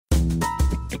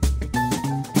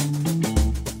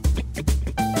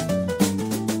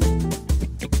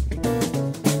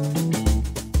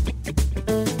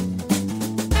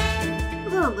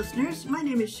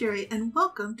name is Sherry, and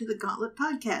welcome to the Gauntlet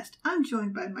Podcast. I'm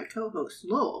joined by my co-host,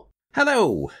 Lowell.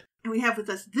 Hello! And we have with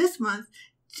us this month,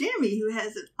 Jeremy, who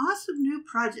has an awesome new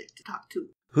project to talk to.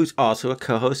 Who's also a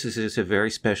co-host. This is a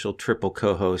very special triple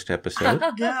co-host episode.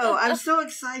 No, I'm so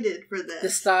excited for this. The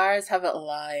stars have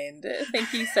aligned.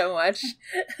 Thank you so much.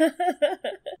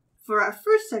 For our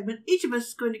first segment, each of us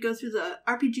is going to go through the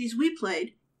RPGs we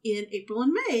played in April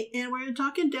and May, and we're going to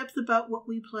talk in depth about what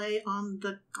we play on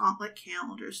the Gauntlet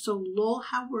calendar. So, Lowell,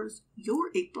 how was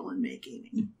your April and May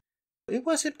gaming? It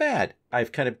wasn't bad.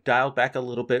 I've kind of dialed back a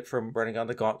little bit from running on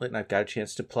the Gauntlet, and I've got a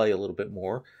chance to play a little bit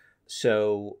more.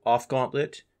 So, off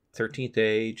Gauntlet, 13th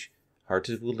Age, Hearts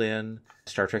of Wulin,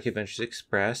 Star Trek Adventures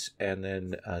Express, and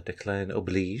then Declan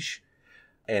Oblige.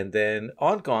 And then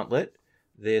on Gauntlet,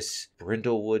 this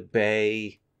Brindlewood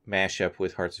Bay mashup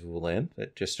with Hearts of Wulin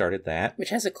that just started that.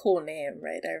 Which has a cool name,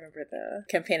 right? I remember the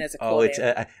campaign has a cool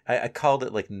name. I called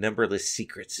it like Numberless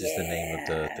Secrets is the name of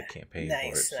the campaign for it.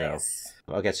 Nice. So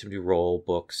I'll get some new role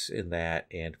books in that,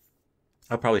 and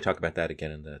I'll probably talk about that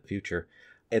again in the future.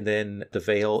 And then The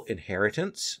Veil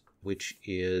Inheritance, which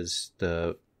is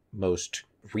the most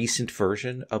recent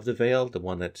version of The Veil, the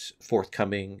one that's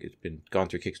forthcoming. It's been gone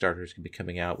through Kickstarter, it's going to be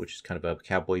coming out, which is kind of a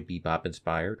Cowboy Bebop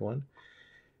inspired one.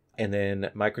 And then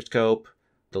Microscope,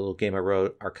 the little game I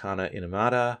wrote, Arcana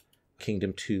Inamata,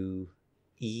 Kingdom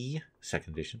 2E,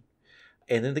 second edition.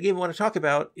 And then the game I want to talk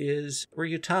about is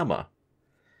Ryuutama.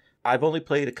 I've only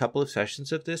played a couple of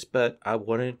sessions of this, but I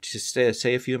wanted to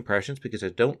say a few impressions because I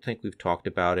don't think we've talked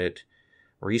about it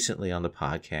recently on the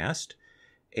podcast.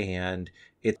 And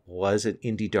it was an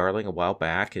indie darling a while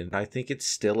back, and I think it's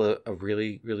still a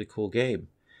really, really cool game.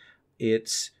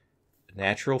 It's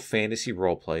Natural Fantasy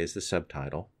Roleplay is the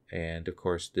subtitle. And, of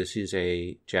course, this is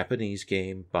a Japanese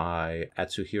game by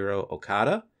Atsuhiro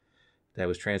Okada that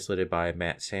was translated by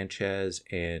Matt Sanchez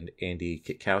and Andy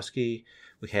Kitkowski.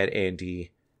 We had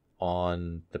Andy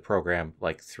on the program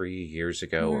like 3 years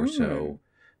ago or so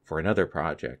for another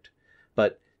project.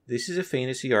 But this is a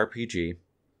fantasy RPG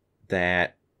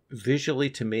that visually,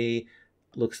 to me,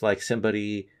 looks like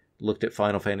somebody looked at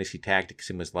Final Fantasy Tactics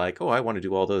and was like, oh, I want to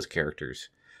do all those characters.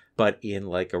 But in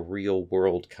like a real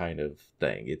world kind of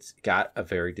thing. It's got a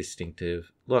very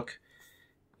distinctive look.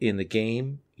 In the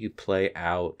game, you play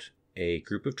out a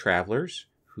group of travelers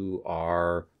who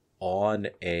are on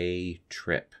a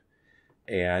trip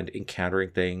and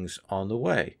encountering things on the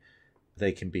way.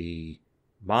 They can be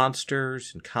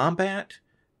monsters and combat,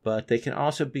 but they can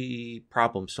also be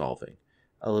problem solving.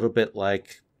 A little bit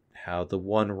like how the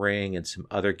One Ring and some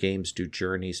other games do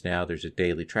journeys now. There's a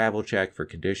daily travel check for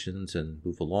conditions and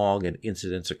move along, and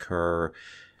incidents occur.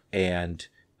 And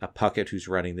Puckett, who's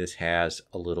running this, has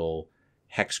a little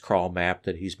hex crawl map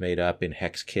that he's made up in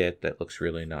HexKit that looks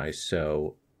really nice.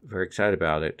 So very excited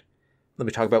about it. Let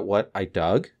me talk about what I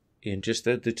dug in just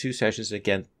the 2 sessions.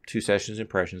 Again, 2 sessions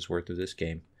impressions worth of this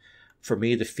game. For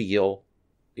me, the feel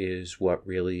is what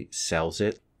really sells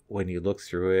it. When you look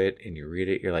through it and you read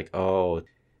it, you're like, oh,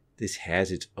 this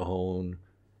has its own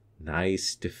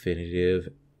nice, definitive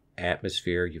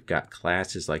atmosphere. You've got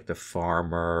classes like the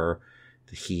farmer,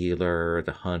 the healer,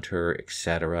 the hunter,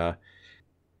 etc.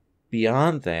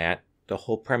 Beyond that, the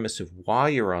whole premise of why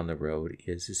you're on the road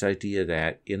is this idea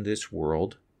that in this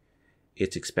world,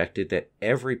 it's expected that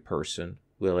every person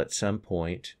will at some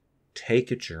point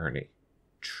take a journey,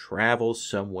 travel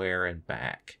somewhere and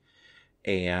back.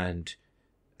 And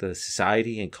the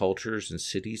society and cultures and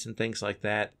cities and things like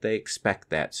that, they expect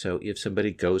that. So if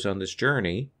somebody goes on this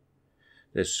journey,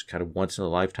 this kind of once in a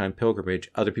lifetime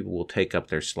pilgrimage, other people will take up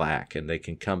their slack and they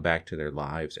can come back to their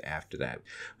lives after that.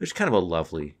 There's kind of a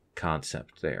lovely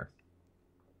concept there.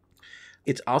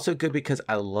 It's also good because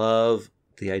I love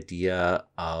the idea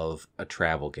of a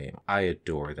travel game. I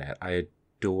adore that. I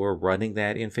adore running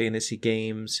that in fantasy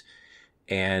games,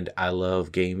 and I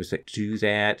love games that do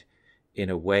that in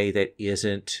a way that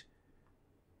isn't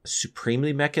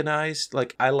supremely mechanized.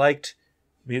 Like, I liked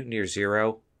Mutineer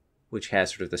Zero, which has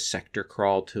sort of the sector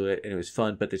crawl to it, and it was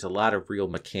fun, but there's a lot of real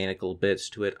mechanical bits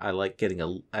to it. I like getting a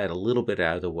little bit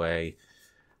out of the way.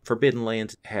 Forbidden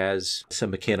Lands has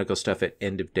some mechanical stuff at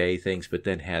end of day things, but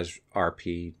then has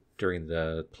RP during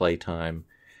the playtime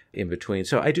in between.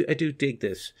 So I do dig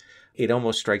this. It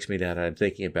almost strikes me that I'm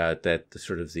thinking about that the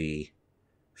sort of the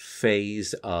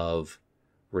phase of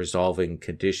resolving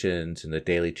conditions and the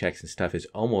daily checks and stuff is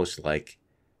almost like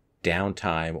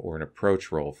downtime or an approach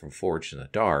roll from Forged in the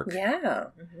Dark. Yeah.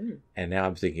 Mm-hmm. And now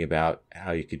I'm thinking about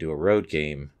how you could do a road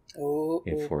game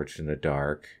in Forged in the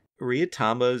Dark.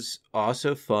 Ryuutama's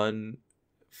also fun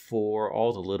for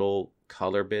all the little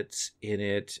color bits in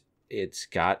it. It's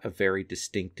got a very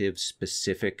distinctive,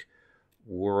 specific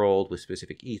world with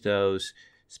specific ethos,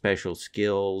 special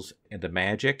skills, and the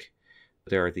magic.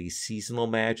 There are these seasonal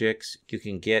magics. You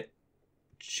can get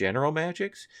general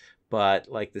magics, but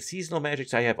like the seasonal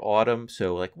magics, I have autumn.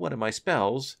 So like one of my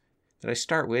spells that I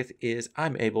start with is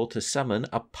I'm able to summon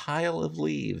a pile of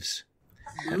leaves.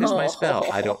 That is my spell.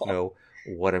 I don't know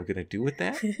what I'm going to do with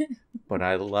that, but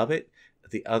I love it.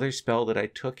 The other spell that I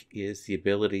took is the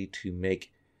ability to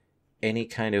make any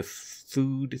kind of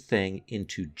food thing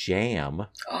into jam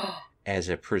as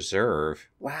a preserve.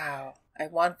 Wow. I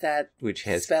want that which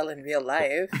has spell in real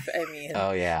life. I mean...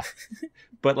 Oh, yeah.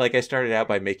 But like I started out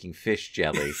by making fish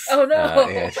jelly. Oh,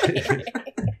 no.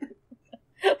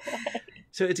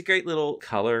 So it's a great little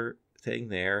color thing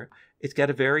there. It's got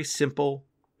a very simple,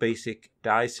 basic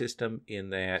die system in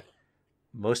that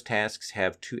most tasks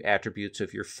have 2 attributes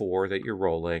of your 4 that you're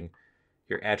rolling.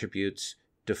 Your attributes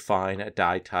define a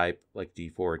die type like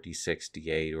D4, D6,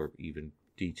 D8, or even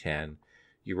D10.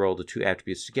 You roll the 2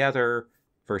 attributes together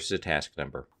versus a task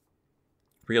number.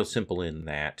 Real simple in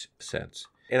that sense.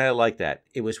 And I like that.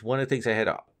 It was one of the things I had,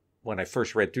 when I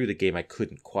first read through the game, I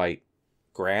couldn't quite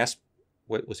grasp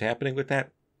what was happening with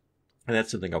that. And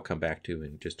that's something I'll come back to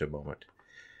in just a moment.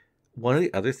 One of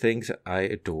the other things I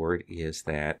adored is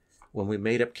that when we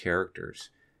made up characters,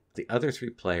 the other 3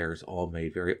 players all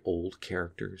made very old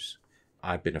characters.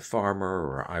 I've been a farmer,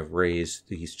 or I've raised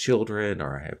these children,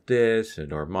 or I have this,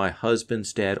 or my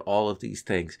husband's dead, all of these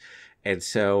things. And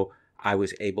so I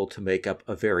was able to make up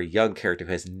a very young character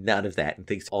who has none of that and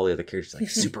thinks all the other characters are like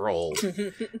super old.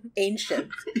 Ancient.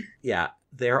 Yeah,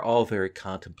 they're all very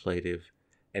contemplative.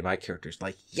 And my character's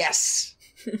like, yes!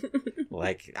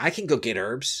 Like, I can go get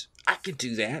herbs. I can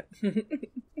do that.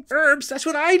 Herbs, that's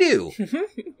what I do.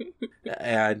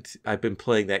 And I've been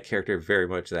playing that character very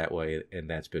much that way, and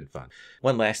that's been fun.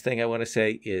 One last thing I want to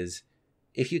say is,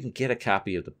 if you can get a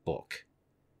copy of the book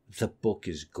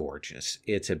is gorgeous.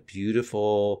 It's a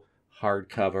beautiful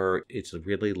hardcover. It's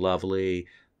really lovely,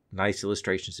 nice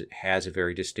illustrations. It has a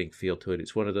very distinct feel to it.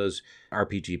 It's one of those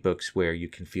RPG books where you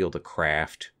can feel the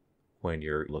craft when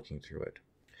you're looking through it.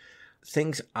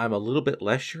 Things I'm a little bit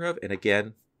less sure of, and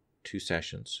again, 2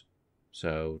 sessions.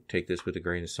 So take this with a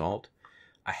grain of salt.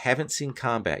 I haven't seen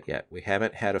combat yet. We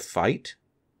haven't had a fight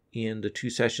in the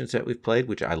 2 sessions that we've played,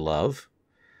 which I love.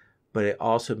 But it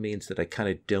also means that I kind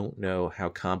of don't know how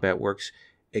combat works,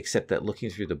 except that looking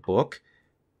through the book,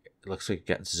 it looks like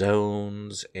you've got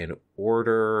zones and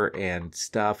order and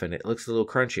stuff, and it looks a little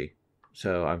crunchy.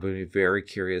 So I'm going to be very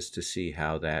curious to see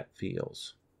how that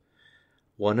feels.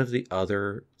 One of the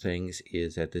other things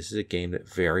is that this is a game that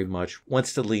very much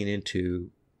wants to lean into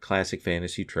classic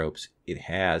fantasy tropes. It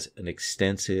has an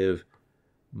extensive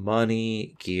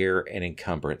money, gear, and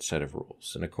encumbrance set of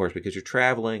rules. And of course, because you're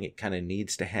traveling, it kind of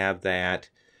needs to have that.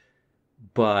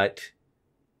 But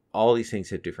all these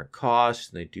things have different costs,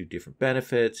 and they do different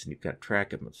benefits, and you've got to track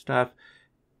them and stuff.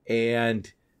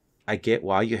 And I get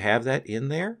why you have that in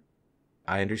there.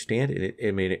 I understand it.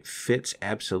 It fits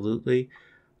absolutely.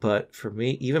 But for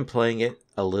me, even playing it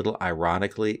a little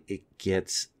ironically, it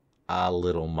gets a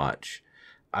little much.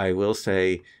 I will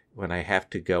say, when I have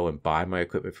to go and buy my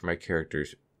equipment for my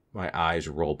characters, my eyes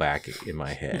roll back in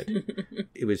my head.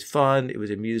 It was fun. It was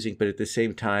amusing. But at the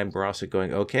same time, we're also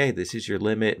going, okay, this is your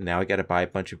limit. And now I got to buy a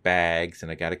bunch of bags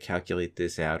and I got to calculate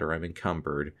this out or I'm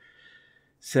encumbered.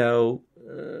 So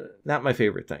not my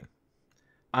favorite thing.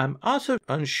 I'm also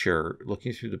unsure,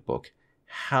 looking through the book,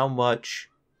 how much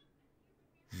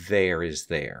there is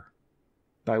there.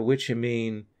 By which I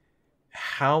mean,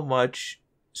 how much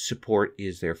support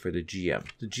is there for the GM?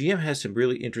 The GM has some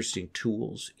really interesting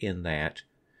tools in that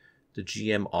the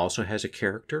GM also has a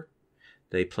character.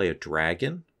 They play a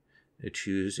dragon.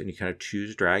 You kind of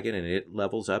choose dragon, and it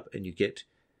levels up, and you get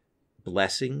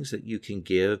blessings that you can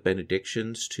give,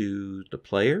 benedictions to the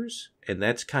players, and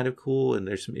that's kind of cool, and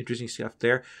there's some interesting stuff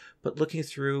there. But looking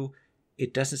through,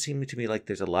 it doesn't seem to me like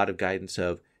there's a lot of guidance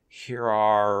of, here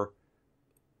are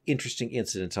interesting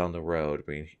incidents on the road.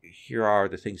 I mean, here are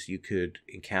the things you could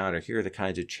encounter. Here are the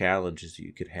kinds of challenges that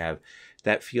you could have.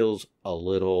 That feels a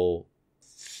little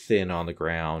thin on the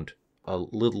ground, a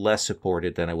little less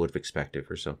supported than I would have expected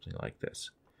for something like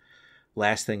this.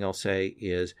 Last thing I'll say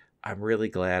is I'm really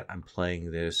glad I'm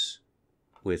playing this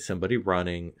with somebody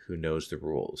running who knows the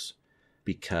rules,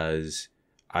 because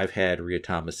I've had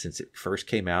Ryuutama since it first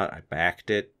came out. I backed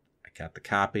it. I got the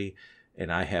copy.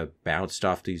 And I have bounced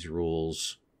off these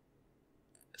rules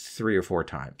 3 or 4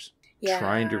 times. Yeah.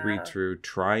 Trying to read through,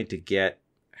 trying to get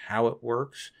how it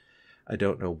works. I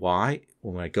don't know why.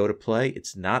 When I go to play,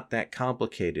 it's not that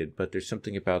complicated, but there's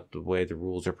something about the way the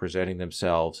rules are presenting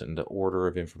themselves and the order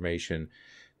of information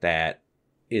that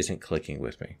isn't clicking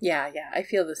with me. Yeah, I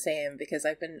feel the same because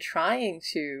I've been trying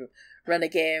to run a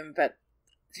game, but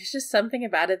there's just something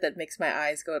about it that makes my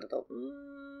eyes go a little...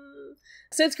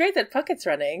 So it's great that Puckett's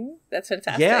running. That's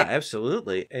fantastic. Yeah,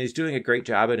 absolutely. And he's doing a great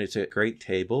job, and it's a great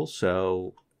table,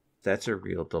 so that's a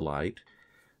real delight.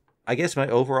 I guess my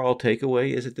overall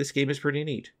takeaway is that this game is pretty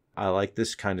neat. I like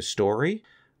this kind of story.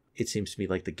 It seems to me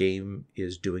like the game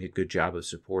is doing a good job of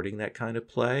supporting that kind of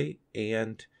play,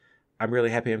 and I'm really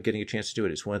happy I'm getting a chance to do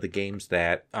it. It's one of the games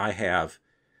that I have.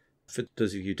 For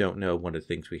those of you who don't know, one of the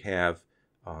things we have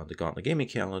on the Gauntlet Gaming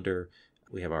calendar,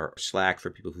 we have our Slack for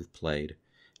people who've played,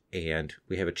 and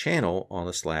we have a channel on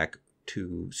the Slack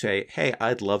to say, hey,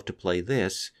 I'd love to play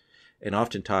this, and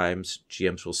oftentimes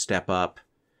GMs will step up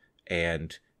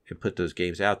and put those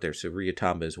games out there. So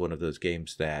Ryuutama is one of those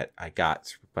games that I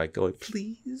got by going,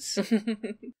 please.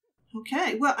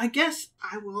 Okay, well, I guess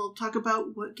I will talk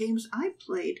about what games I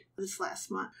played this last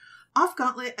month. Off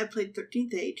Gauntlet, I played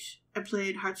 13th Age. I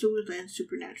played Hearts of Wulin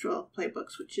Supernatural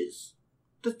Playbooks, which is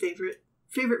the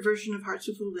favorite version of Hearts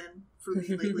of Wulin for me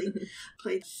lately.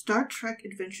 Played Star Trek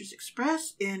Adventures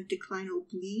Express and Decline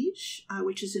Oblige,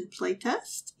 which is in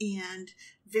playtest and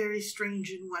very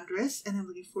strange and wondrous, and I'm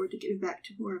looking forward to getting back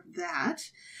to more of that.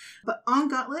 But on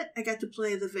Gauntlet, I got to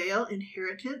play The Veil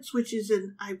Inheritance, which is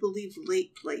in, I believe,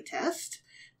 late playtest.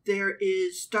 There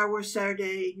is Star Wars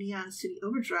Saturday Neon City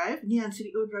Overdrive. Neon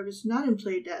City Overdrive is not in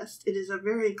playtest. It is a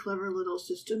very clever little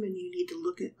system, and you need to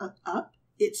look it up.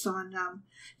 It's on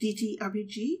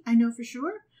DTRPG, I know for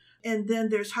sure. And then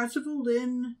there's Hearts of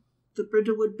Wulin, the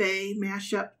Brindlewood Bay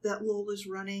mashup that Lowell is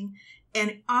running,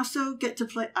 and also get to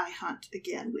play iHunt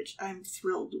again, which I'm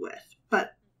thrilled with.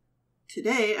 But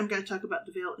today I'm going to talk about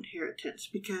The Veil Inheritance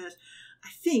because I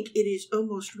think it is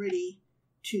almost ready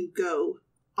to go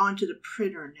onto the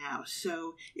printer now,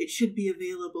 so it should be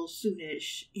available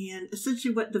soonish. And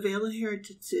essentially what The Veil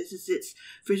Inheritance is it's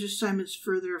Fraser Simon's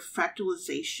further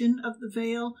fractalization of the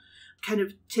Veil, kind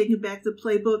of taking back the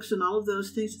playbooks and all of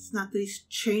those things. It's not that he's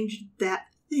changed that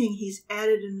thing, he's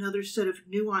added another set of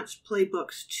nuanced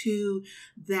playbooks to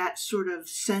that sort of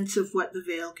sense of what the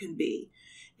Veil can be.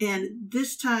 And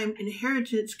this time,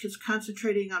 Inheritance is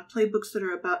concentrating on playbooks that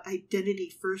are about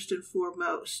identity first and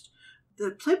foremost.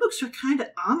 The playbooks are kind of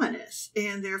ominous,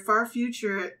 and they're far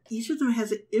future. Each of them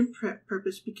has an imprint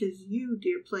purpose because you,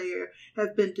 dear player,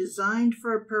 have been designed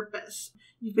for a purpose.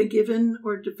 You've been given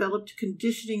or developed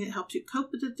conditioning that helps you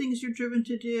cope with the things you're driven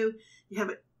to do. You have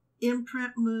an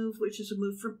imprint move, which is a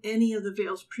move from any of the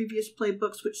Veil's previous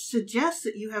playbooks, which suggests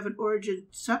that you have an origin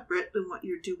separate than what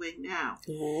you're doing now.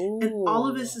 Ooh. And all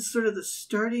of this is sort of the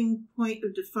starting point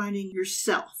of defining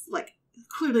yourself, like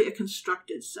clearly a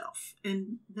constructed self,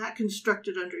 and not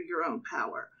constructed under your own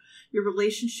power. Your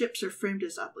relationships are framed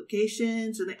as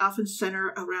obligations, and they often center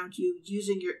around you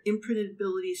using your imprinted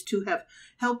abilities to have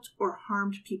helped or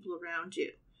harmed people around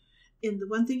you. And the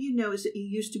one thing you know is that you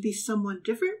used to be someone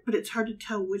different, but it's hard to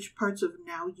tell which parts of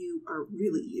now you are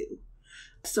really you.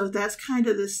 So that's kind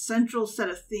of the central set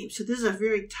of themes. So this is a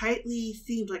very tightly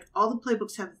themed, like all the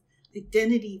playbooks have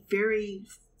identity very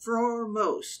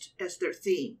foremost as their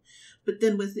theme. But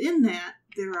then within that,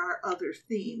 there are other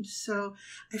themes. So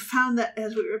I found that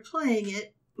as we were playing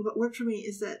it, what worked for me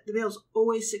is that the Veil's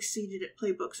always succeeded at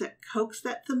playbooks that coax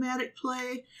that thematic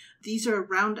play. These are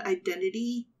around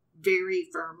identity very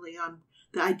firmly on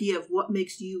the idea of what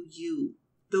makes you, you.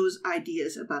 Those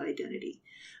ideas about identity.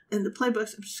 And the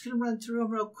playbooks, I'm just going to run through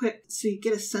them real quick so you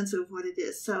get a sense of what it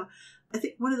is. So I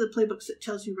think one of the playbooks that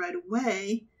tells you right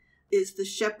away is the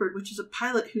shepherd, which is a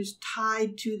pilot who's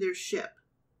tied to their ship.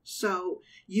 So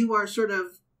you are sort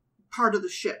of part of the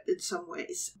ship in some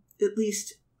ways, at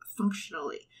least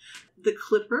functionally. The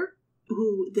clipper,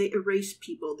 who they erase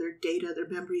people, their data, their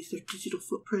memories, their digital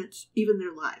footprints, even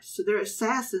their lives. So they're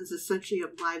assassins essentially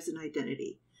of lives and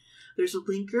identity. There's a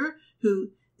linker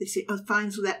who they say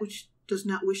finds that which does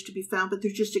not wish to be found, but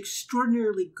they're just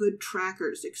extraordinarily good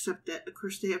trackers, except that, of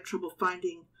course, they have trouble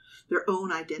finding their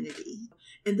own identity.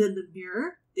 And then the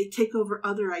mirror, they take over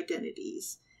other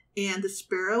identities. And the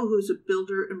sparrow, who's a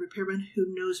builder and repairman who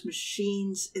knows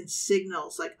machines and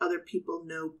signals like other people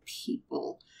know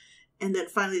people. And then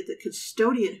finally the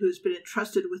custodian, who has been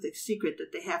entrusted with a secret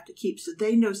that they have to keep. So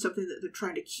they know something that they're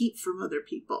trying to keep from other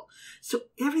people. So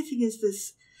everything is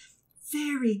this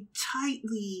very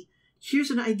tightly, here's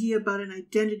an idea about an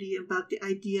identity, about the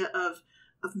idea of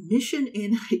mission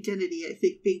and identity, I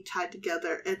think, being tied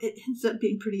together. And it ends up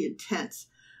being pretty intense.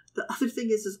 The other thing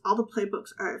is all the playbooks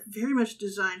are very much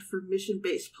designed for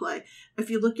mission-based play. If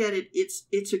you look at it,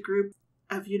 it's a group,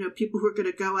 of, people who are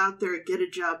going to go out there and get a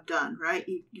job done, right?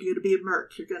 You're going to be a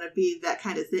merc. You're going to be that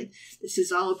kind of thing. This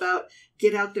is all about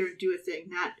get out there and do a thing,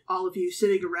 not all of you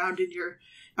sitting around in your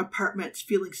apartments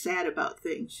feeling sad about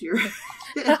things. You're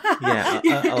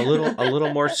a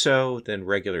little more so than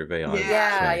regular Vale.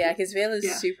 Yeah, because Vale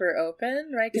is super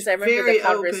open, right? Because I remember the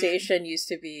conversation used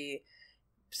to be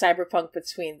cyberpunk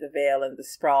between the Vale and the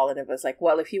Sprawl, and it was like,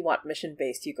 well, if you want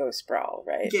mission-based, you go Sprawl,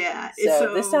 right? Yeah.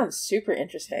 So this sounds super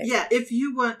interesting. Yeah, if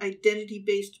you want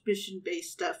identity-based, mission-based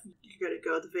stuff, you're going to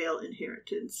go the Vale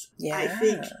Inheritance. Yeah. I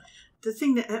think the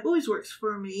thing that always works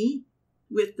for me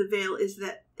with the Vale is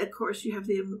that, of course, you have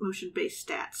the emotion-based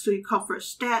stats. So you call for a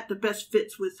stat that best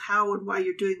fits with how and why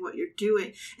you're doing what you're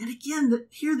doing. And again,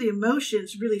 here the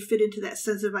emotions really fit into that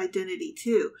sense of identity,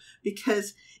 too,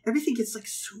 because everything gets like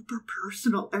super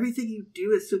personal. Everything you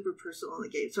do is super personal in the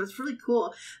game. So it's really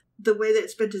cool the way that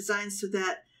it's been designed so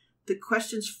that the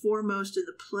questions foremost in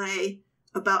the play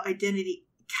about identity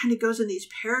kind of goes in these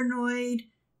paranoid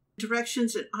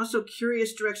directions and also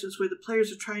curious directions where the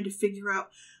players are trying to figure out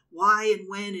why and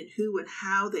when and who and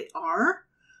how they are.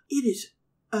 It is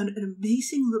an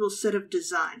amazing little set of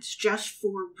designs just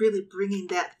for really bringing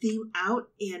that theme out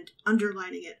and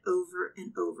underlining it over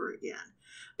and over again.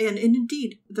 And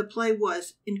indeed, the play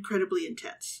was incredibly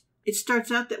intense. It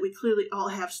starts out that we clearly all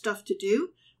have stuff to do,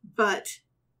 but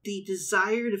the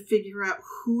desire to figure out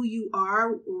who you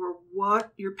are or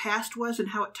what your past was and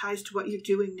how it ties to what you're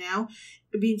doing now,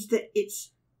 it means that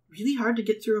it's really hard to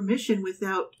get through a mission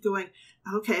without going,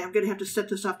 okay, I'm going to have to set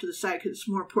this off to the side because it's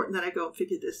more important that I go and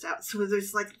figure this out. So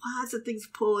there's like lots of things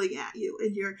pulling at you,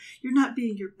 and you're not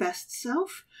being your best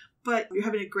self, but you're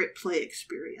having a great play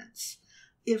experience.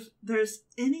 If there's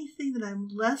anything that I'm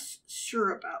less sure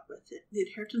about with it, the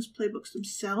Inheritance playbooks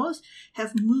themselves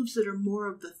have moves that are more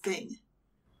of the thing.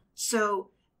 So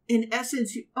in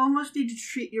essence, you almost need to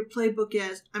treat your playbook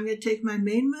as, I'm going to take my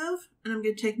main move, and I'm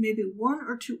going to take maybe one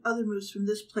or two other moves from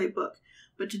this playbook.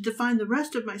 But to define the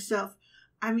rest of myself,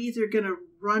 I'm either going to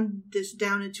run this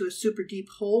down into a super deep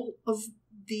hole of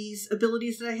these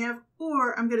abilities that I have,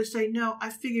 or I'm going to say, no,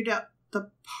 I figured out the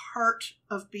part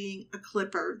of being a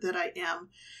clipper that I am,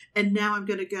 and now I'm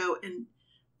going to go and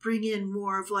bring in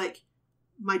more of like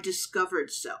my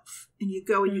discovered self. And you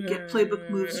go and you get playbook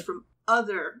moves from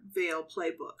other Vale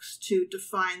playbooks to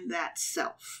define that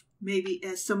self, maybe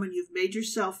as someone you've made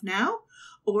yourself now,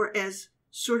 or as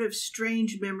sort of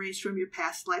strange memories from your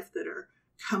past life that are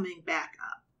coming back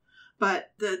up.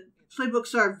 But the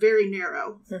playbooks are very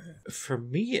narrow. For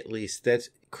me, at least, that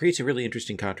creates a really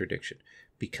interesting contradiction,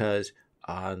 because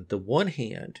on the one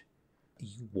hand,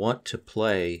 you want to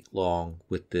play long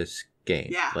with this game.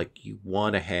 Yeah. Like, you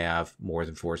want to have more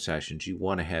than 4 sessions. You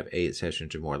want to have 8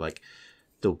 sessions or more. Like,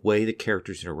 the way the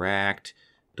characters interact,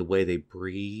 the way they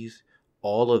breathe,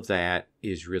 all of that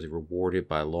is really rewarded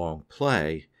by long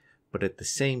play. But at the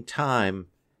same time,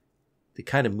 the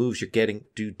kind of moves you're getting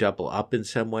do double up in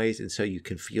some ways. And so you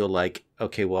can feel like,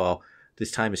 okay, well,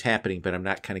 this time is happening, but I'm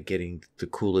not kind of getting the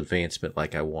cool advancement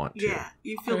like I want to. Yeah,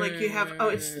 you feel like you have,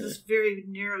 it's this very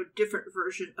narrow, different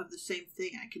version of the same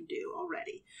thing I can do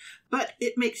already. But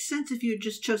it makes sense if you had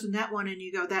just chosen that one and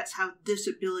you go, that's how this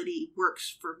ability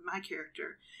works for my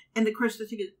character. And of course, the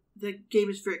thing is, the game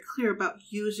is very clear about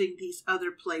using these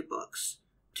other playbooks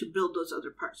to build those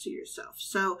other parts of yourself.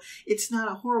 So it's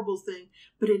not a horrible thing,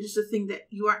 but it is a thing that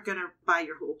you aren't going to buy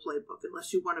your whole playbook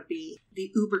unless you want to be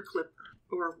the uber clipper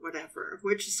or whatever,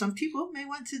 which some people may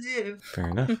want to do. Fair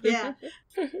enough. Yeah.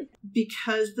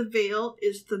 Because the Vale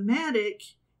is thematic,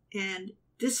 and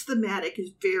this thematic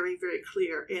is very, very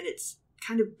clear, and it's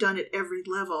kind of done at every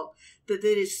level, that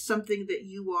it is something that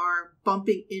you are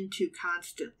bumping into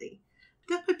constantly.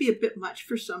 That might be a bit much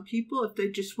for some people if they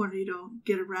just want to,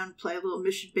 get around, play a little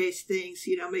mission-based things,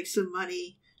 make some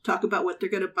money, talk about what they're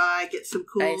going to buy, get some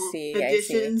cool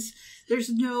additions. There's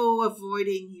no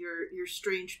avoiding your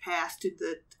strange past in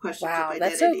the questions of identity. Wow,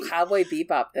 that's so Cowboy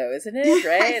Bebop, though, isn't it?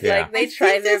 Right? Yeah. Like, they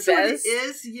try their best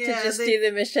to just do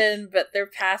the mission, but their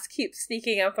past keeps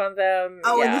sneaking up on them.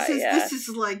 Oh, yeah, and this is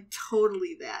like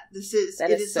totally that.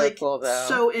 It is so like cool, though.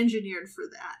 So engineered for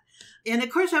that. And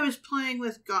of course, I was playing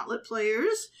with Gauntlet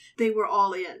players. They were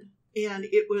all in. And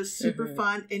it was super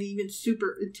fun and even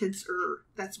super intense-er.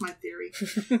 That's my theory.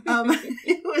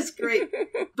 It was great.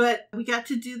 But we got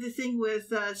to do the thing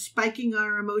with spiking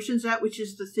our emotions out, which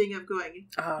is the thing of going,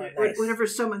 nice. Whenever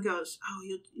someone goes,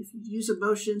 if you use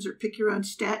emotions or pick your own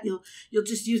stat, you'll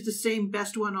just use the same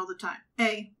best one all the time.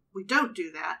 We don't do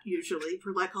that usually.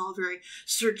 We're like all very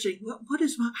searching.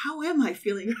 How am I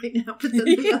feeling right now? But then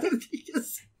the other thing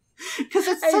is, Because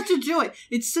it's such a joy.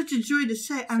 It's such a joy to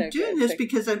say, I'm doing this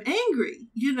because I'm angry.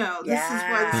 You know, this is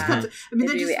why this comes. I mean,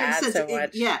 that really just makes sense. So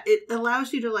much. It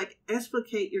allows you to like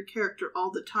explicate your character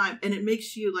all the time, and it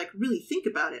makes you like really think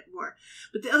about it more.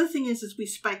 But the other thing is we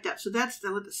spiked out. So that's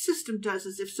what the system does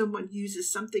is if someone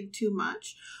uses something too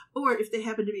much, or if they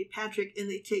happen to be Patrick and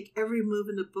they take every move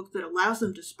in the book that allows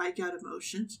them to spike out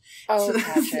emotions. Oh, so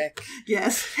Patrick.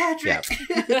 Yes, Patrick.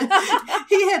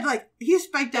 He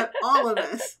spiked out all of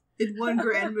us in one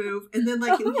grand move, and then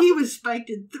he was spiked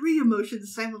in 3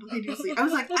 emotions simultaneously. I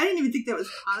was like, I didn't even think that was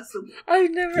possible. I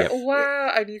never. Yep.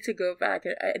 Wow! I need to go back.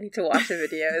 I need to watch the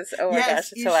videos. Oh my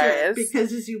gosh, it's hilarious!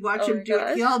 Because as you watch him do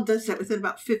it, he all does that within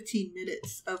about 15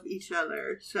 minutes of each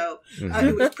other. So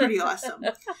it was pretty awesome.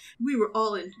 We were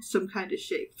all in some kind of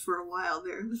shape for a while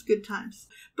there. It was good times.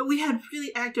 But we had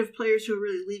really active players who were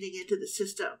really leaning into the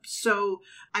system. So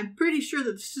I'm pretty sure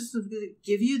that the system is going to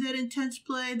give you that intense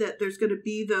play, that there's going to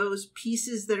be those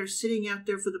pieces that are sitting out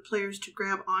there for the players to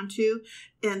grab onto.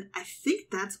 And I think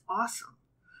that's awesome.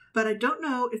 But I don't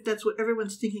know if that's what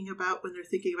everyone's thinking about when they're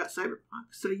thinking about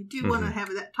Cyberpunk. So you do want to have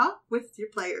that talk with your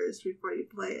players before you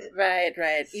play it. Right.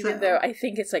 So, even though I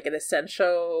think it's like an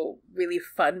essential, really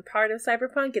fun part of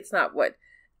Cyberpunk, it's not what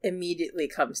immediately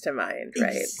comes to mind,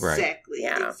 right? Exactly.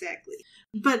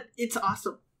 But it's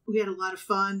awesome. We had a lot of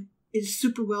fun. It's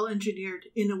super well engineered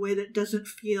in a way that doesn't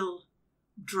feel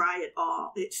dry at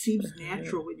all. It seems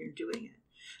natural when you're doing it.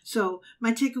 So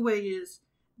my takeaway is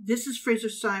this is Fraser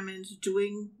Simons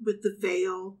doing with the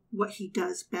Veil what he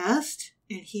does best,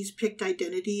 and he's picked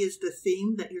identity as the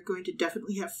theme that you're going to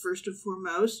definitely have first and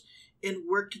foremost, and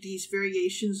worked these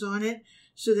variations on it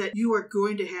so that you are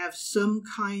going to have some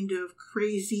kind of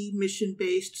crazy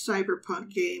mission-based cyberpunk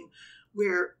game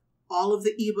where all of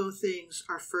the emo things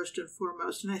are first and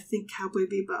foremost. And I think Cowboy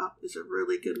Bebop is a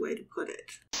really good way to put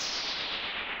it.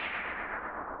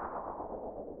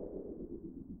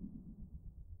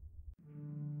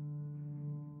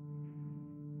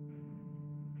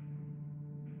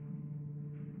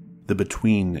 The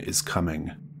Between is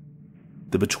coming.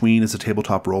 The Between is a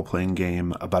tabletop role-playing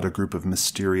game about a group of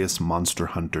mysterious monster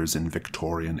hunters in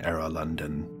Victorian-era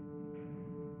London.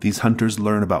 These hunters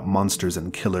learn about monsters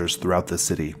and killers throughout the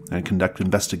city and conduct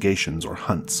investigations or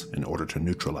hunts in order to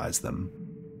neutralize them.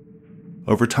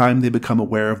 Over time, they become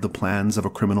aware of the plans of a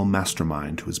criminal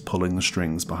mastermind who is pulling the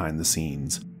strings behind the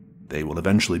scenes. They will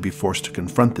eventually be forced to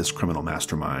confront this criminal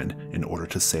mastermind in order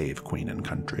to save Queen and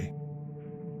Country.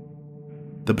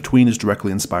 The Between is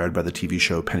directly inspired by the TV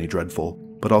show Penny Dreadful,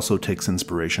 but also takes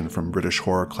inspiration from British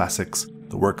horror classics,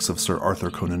 the works of Sir Arthur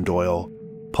Conan Doyle,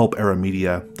 pulp-era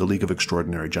media, The League of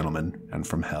Extraordinary Gentlemen, and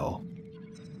from Hell.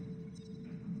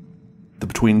 The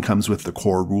Between comes with the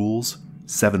core rules,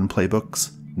 7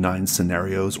 playbooks, 9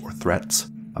 scenarios or threats,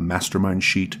 a mastermind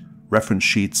sheet, reference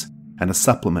sheets, and a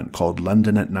supplement called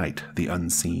London at Night, The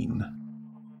Unseen.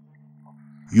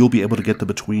 You'll be able to get The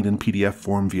Between in PDF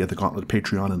form via the Gauntlet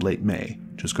Patreon in late May.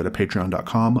 Just go to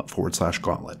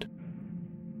patreon.com/gauntlet.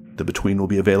 The Between will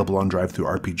be available on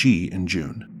DriveThruRPG in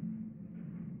June.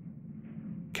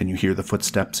 Can you hear the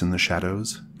footsteps in the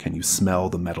shadows? Can you smell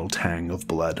the metal tang of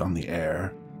blood on the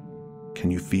air? Can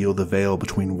you feel the veil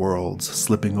between worlds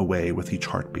slipping away with each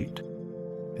heartbeat?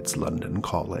 It's London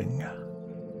calling.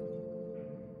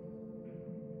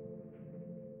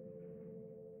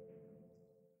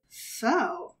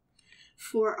 So,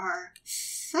 for our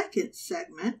second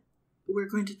segment, we're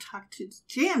going to talk to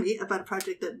Jamie about a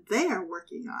project that they are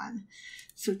working on.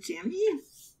 So, Jamie,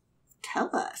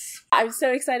 tell us. I'm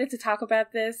so excited to talk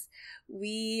about this.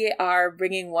 We are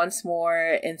bringing Once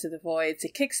More Into the Void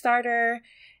to Kickstarter.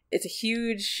 It's a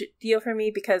huge deal for me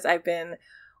because I've been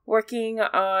working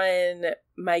on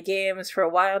my games for a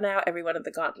while now. Everyone at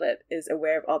the Gauntlet is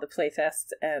aware of all the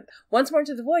playtests, and Once More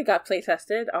Into the Void got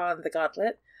playtested on the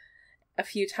Gauntlet a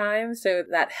few times, so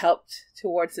that helped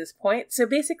towards this point. So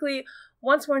basically,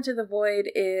 Once More Into the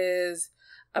Void is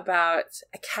about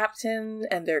a captain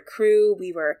and their crew.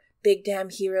 We were big damn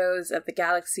heroes of the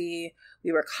galaxy.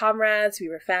 We were comrades, we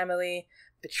were family,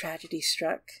 but tragedy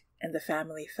struck and the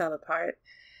family fell apart.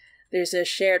 There's a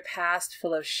shared past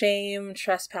full of shame,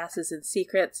 trespasses, and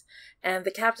secrets, and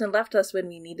the captain left us when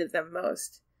we needed them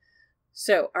most.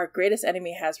 So our greatest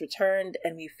enemy has returned,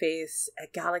 and we face a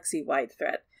galaxy-wide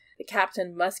threat. The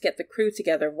captain must get the crew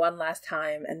together one last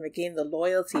time and regain the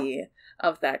loyalty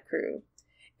of that crew.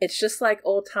 It's just like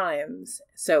old times,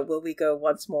 so will we go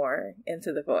once more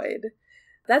into the void?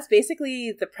 That's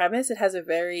basically the premise. It has a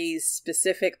very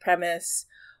specific premise.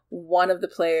 One of the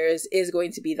players is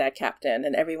going to be that captain,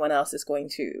 and everyone else is going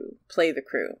to play the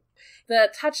crew.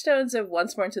 The touchstones of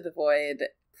Once More Into the Void,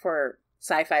 for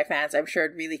sci-fi fans, I'm sure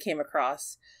it really came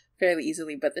across fairly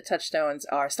easily, but the touchstones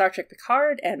are Star Trek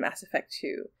Picard and Mass Effect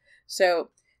 2. So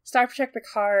Star Trek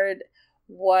Picard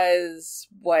was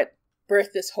what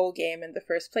birthed this whole game in the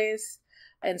first place.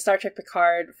 And Star Trek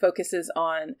Picard focuses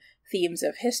on themes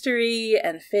of history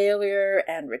and failure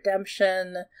and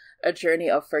redemption, a journey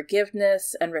of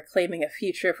forgiveness and reclaiming a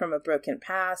future from a broken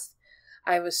past.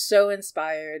 I was so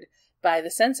inspired by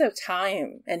the sense of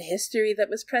time and history that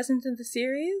was present in the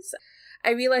series.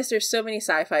 I realized there's so many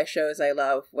sci-fi shows I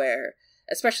love where,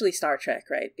 especially Star Trek,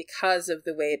 right? Because of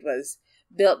the way it was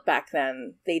built back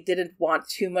then, they didn't want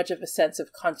too much of a sense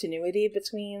of continuity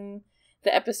between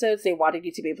the episodes. They wanted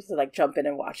you to be able to like jump in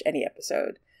and watch any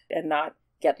episode and not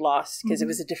get lost because it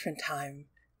was a different time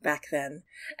back then.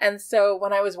 And so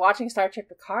when I was watching Star Trek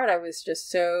Picard, I was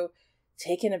just so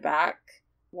taken aback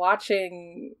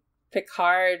watching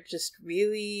Picard just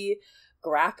really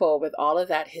grapple with all of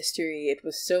that history. It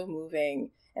was so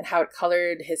moving, and how it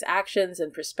colored his actions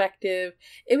and perspective.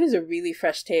 It was a really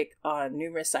fresh take on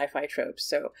numerous sci-fi tropes,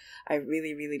 so I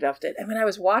really, really loved it. And when I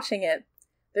was watching it,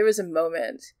 there was a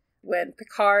moment when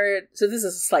Picard, so this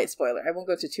is a slight spoiler, I won't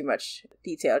go into too much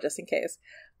detail just in case,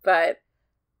 but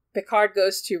Picard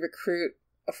goes to recruit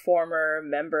a former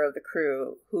member of the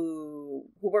crew who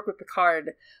worked with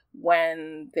Picard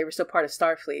when they were still part of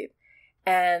Starfleet.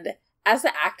 And as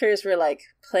the actors were like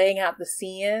playing out the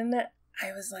scene,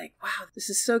 I was like, wow,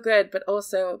 this is so good, but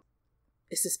also,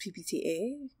 is this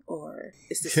PBTA or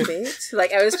is this fate?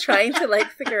 Like, I was trying to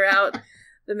like figure out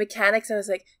the mechanics. I was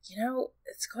like,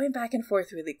 it's going back and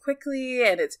forth really quickly,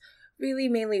 and it's really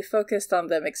mainly focused on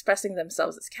them expressing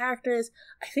themselves as characters.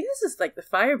 I think this is like the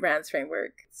Firebrands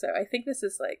framework. So I think this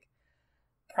is like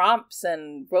prompts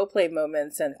and roleplay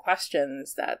moments and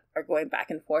questions that are going back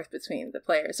and forth between the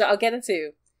players. So I'll get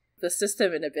into the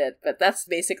system in a bit, but that's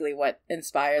basically what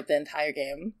inspired the entire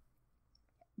game.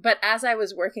 But as I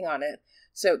was working on it,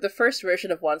 so the first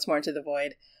version of Once More Into the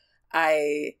Void,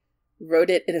 I wrote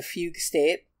it in a fugue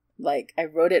state. Like, I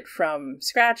wrote it from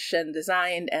scratch and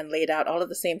designed and laid out all at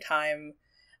the same time,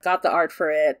 got the art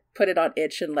for it, put it on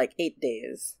itch in like 8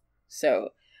 days. So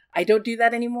I don't do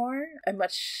that anymore. I'm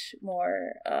much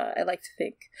more, I like to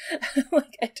think.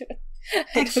 Like, I don't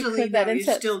Actually, put that no, you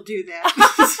into... still do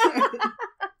that.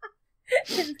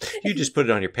 You just put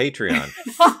it on your Patreon.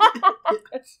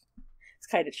 It's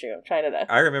kind of true. I'm trying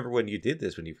to... I remember when you did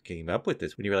this, when you came up with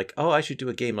this, when you were like, oh, I should do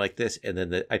a game like this. And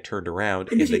then I turned around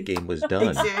and the game was done.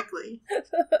 Exactly.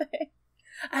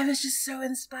 I was just so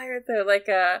inspired, though. Like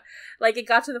it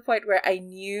got to the point where I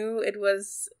knew it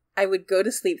was... I would go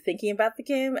to sleep thinking about the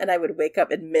game, and I would wake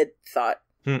up in mid-thought.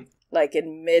 Like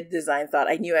in mid-design thought.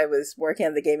 I knew I was working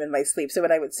on the game in my sleep. So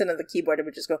when I would sit on the keyboard, it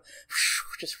would just go...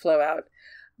 just flow out.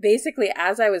 Basically,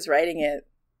 as I was writing it,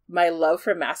 my love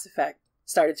for Mass Effect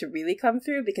started to really come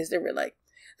through, because there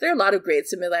are a lot of great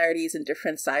similarities in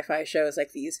different sci-fi shows,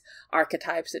 like these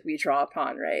archetypes that we draw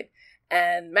upon, right?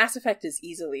 And Mass Effect is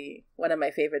easily one of my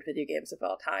favorite video games of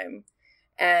all time.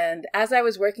 And as I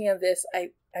was working on this, I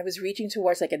was reaching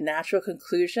towards like a natural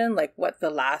conclusion, like what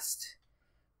the last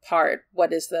part,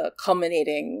 what is the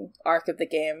culminating arc of the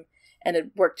game, and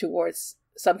it worked towards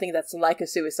something that's like a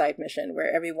suicide mission,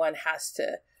 where everyone has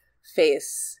to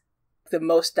face the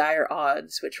most dire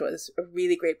odds, which was a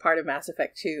really great part of Mass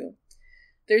Effect 2.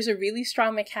 There's a really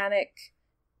strong mechanic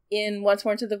in Once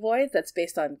More Into the Void that's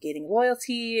based on gaining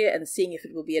loyalty and seeing if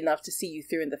it will be enough to see you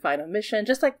through in the final mission,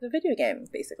 just like the video game,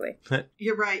 basically.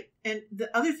 You're right. And the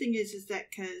other thing is that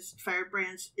because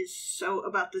Firebrands is so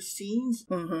about the scenes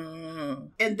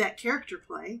and that character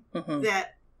play,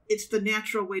 that it's the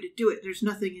natural way to do it. There's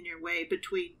nothing in your way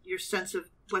between your sense of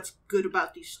what's good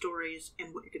about these stories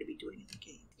and what you're going to be doing in the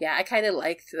game. Yeah, I kind of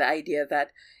liked the idea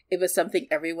that it was something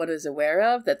everyone was aware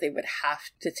of, that they would have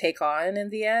to take on in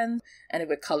the end, and it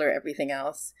would color everything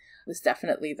else. It was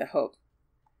definitely the hope.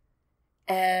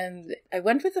 And I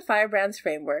went with the Firebrands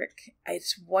framework.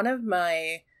 It's one of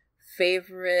my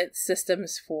favorite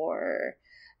systems for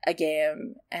a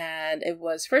game, and it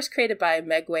was first created by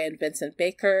Meg Way and Vincent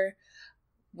Baker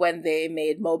when they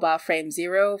made Mobile Frame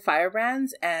Zero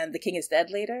Firebrands and The King is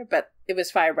Dead later, but it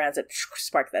was Firebrands that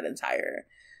sparked that entire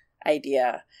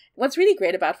idea. What's really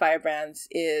great about Firebrands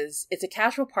is it's a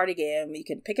casual party game. You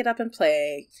can pick it up and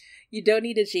play. You don't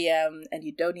need a GM and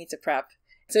you don't need to prep.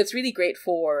 So it's really great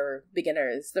for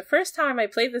beginners. The first time I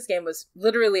played this game was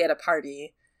literally at a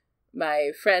party.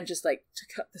 My friend just like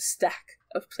took out the stack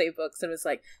of playbooks and was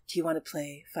like, do you want to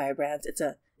play Firebrands? It's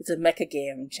a mecha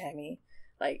game, Jamie.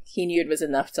 Like, he knew it was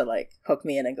enough to, like, hook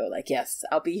me in and go, like, yes,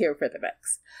 I'll be here for the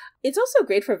mechs. It's also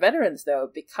great for veterans, though,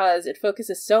 because it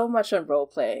focuses so much on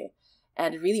roleplay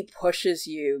and it really pushes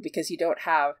you because you don't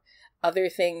have other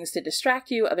things to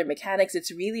distract you, other mechanics.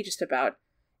 It's really just about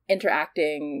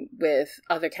interacting with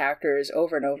other characters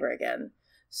over and over again.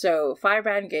 So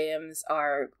Firebrand games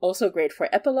are also great for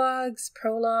epilogues,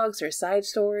 prologues, or side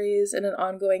stories in an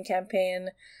ongoing campaign.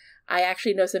 I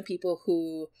actually know some people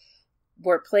who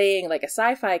were playing like a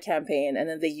sci-fi campaign and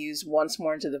then they use Once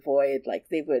More Into the Void. Like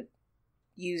they would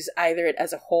use either it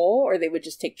as a whole or they would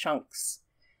just take chunks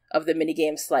of the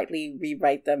minigame, slightly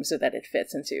rewrite them so that it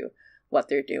fits into what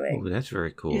they're doing. Oh, that's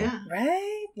very cool. Yeah.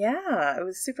 Right? Yeah, it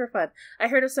was super fun. I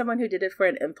heard of someone who did it for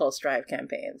an Impulse Drive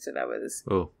campaign, so that was...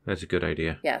 Oh, that's a good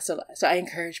idea. Yeah, so I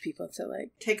encourage people to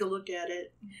like... Take a look at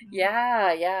it.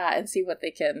 Yeah, and see what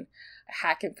they can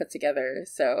hack and put together.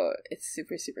 So it's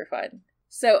super, super fun.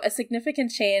 So a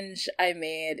significant change I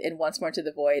made in Once More Into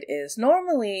the Void is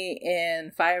normally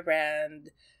in Firebrand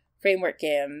framework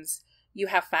games, you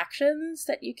have factions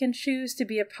that you can choose to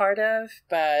be a part of,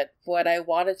 but what I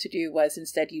wanted to do was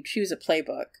instead you choose a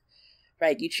playbook,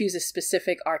 right? You choose a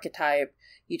specific archetype,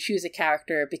 you choose a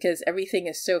character, because everything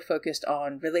is so focused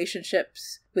on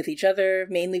relationships with each other,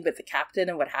 mainly with the captain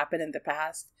and what happened in the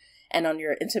past, and on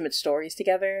your intimate stories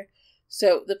together.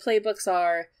 So the playbooks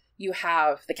are, you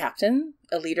have the captain,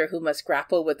 a leader who must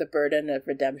grapple with the burden of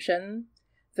redemption,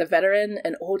 the veteran,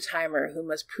 an old-timer who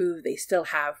must prove they still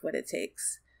have what it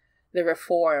takes, the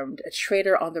reformed, a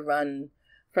traitor on the run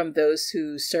from those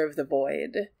who serve the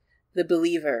void, the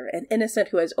believer, an innocent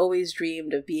who has always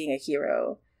dreamed of being a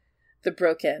hero, the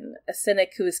broken, a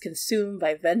cynic who is consumed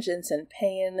by vengeance and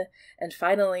pain, and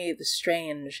finally the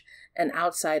strange, an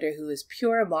outsider who is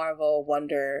pure marvel,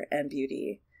 wonder, and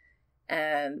beauty.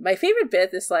 And my favorite bit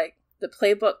is like the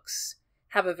playbooks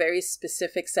have a very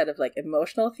specific set of like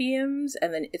emotional themes,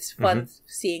 and then it's fun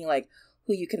seeing like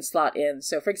who you can slot in.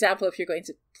 So for example, if you're going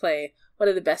to play one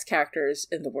of the best characters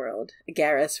in the world,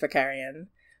 Garrus Vakarian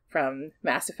from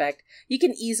Mass Effect, you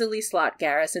can easily slot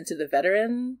Garrus into the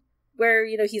veteran, where,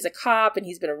 you know, he's a cop and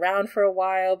he's been around for a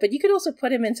while, but you could also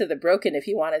put him into the broken if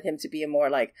you wanted him to be a more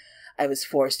like, I was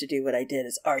forced to do what I did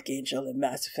as Archangel in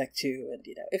Mass Effect 2, and,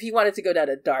 you know, if you wanted to go down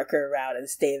a darker route and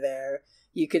stay there,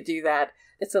 you could do that.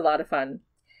 It's a lot of fun.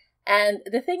 And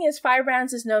the thing is,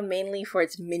 Firebrands is known mainly for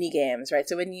its minigames, right?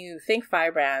 So when you think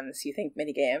Firebrands, you think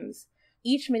minigames.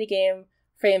 Each minigame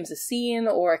frames a scene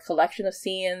or a collection of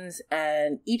scenes,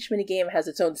 and each minigame has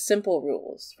its own simple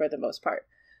rules for the most part.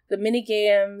 The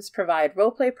minigames provide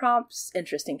roleplay prompts,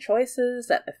 interesting choices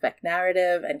that affect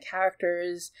narrative and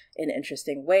characters in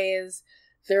interesting ways.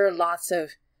 There are lots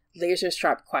of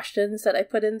laser-sharp questions that I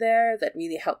put in there that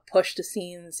really help push the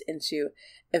scenes into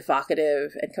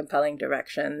evocative and compelling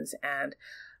directions. And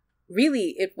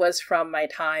really, it was from my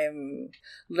time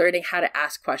learning how to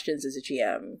ask questions as a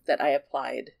GM that I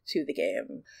applied to the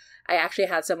game. I actually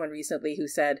had someone recently who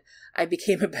said, I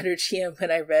became a better GM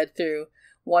when I read through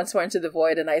Once More Into the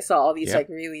Void and I saw all these like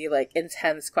really like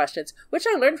intense questions, which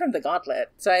I learned from the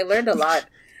Gauntlet. So I learned a lot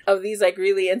of these like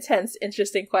really intense,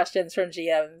 interesting questions from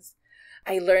GMs.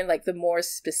 I learned like the more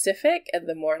specific and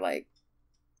the more like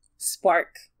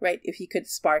spark, right? If you could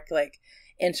spark like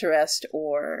interest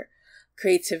or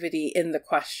creativity in the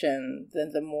question, then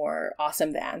the more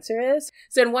awesome the answer is.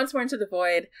 So in Once More Into the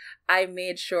Void, I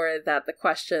made sure that the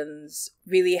questions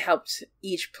really helped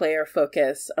each player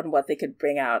focus on what they could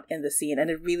bring out in the scene. And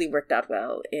it really worked out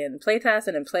well in playtest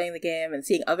and in playing the game and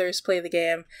seeing others play the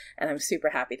game. And I'm super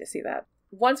happy to see that.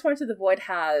 Once More Into the Void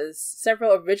has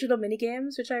several original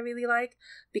minigames, which I really like,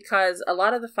 because a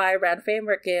lot of the Firebrand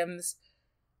framework games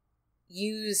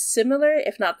use similar,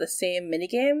 if not the same,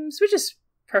 minigames, which is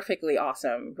perfectly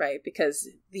awesome, right? Because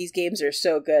these games are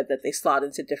so good that they slot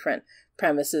into different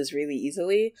premises really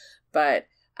easily. But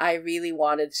I really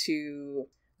wanted to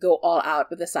go all out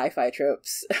with the sci-fi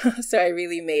tropes. So I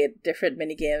really made different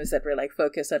minigames that were like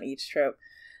focused on each trope.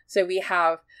 So we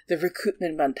have the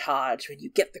recruitment montage when you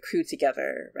get the crew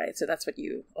together, right? So that's what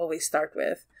you always start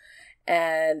with.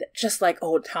 And just like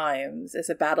old times, it's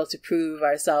a battle to prove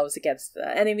ourselves against the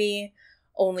enemy.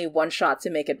 Only one shot to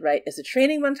make it right is a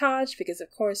training montage, because of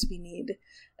course we need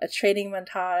a training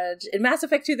montage. In Mass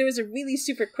Effect 2, there was a really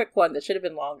super quick one that should have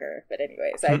been longer. But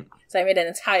anyways, so I made an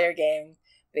entire game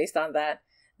based on that.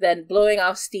 Then blowing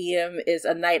off steam is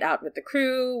a night out with the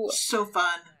crew. So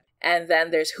fun. And then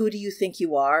there's Who Do You Think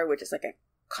You Are, which is like a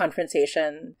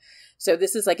confrontation. So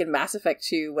this is like in Mass Effect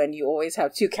 2 when you always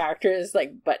have two characters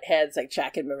like butt heads, like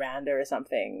Jack and Miranda or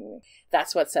something.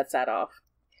 That's what sets that off.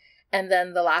 And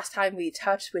then The Last Time We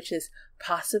Touched, which is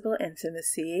possible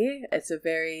intimacy. It's a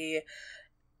very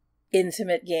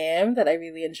intimate game that I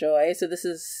really enjoy. So this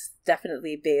is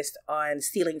definitely based on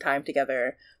stealing time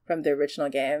together from the original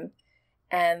game.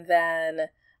 And then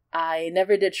I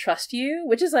Never Did Trust You,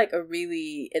 which is like a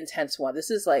really intense one.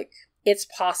 This is like, it's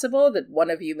possible that one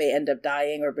of you may end up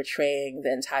dying or betraying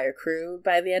the entire crew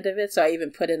by the end of it. So I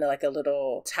even put in like a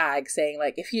little tag saying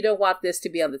like, if you don't want this to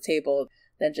be on the table,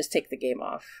 then just take the game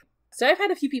off. So I've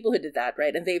had a few people who did that,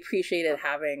 right? And they appreciated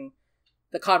having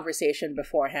the conversation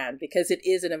beforehand because it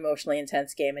is an emotionally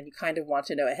intense game and you kind of want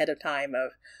to know ahead of time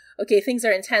of, okay, things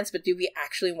are intense, but do we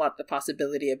actually want the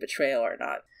possibility of betrayal or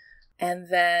not? And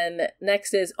then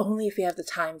next is Only If You Have the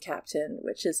Time, Captain,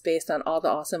 which is based on all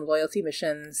the awesome loyalty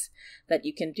missions that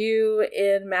you can do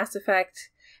in Mass Effect.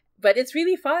 But it's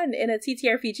really fun in a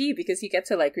TTRPG because you get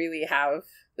to like really have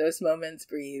those moments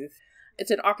breathe.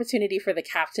 It's an opportunity for the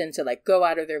captain to like go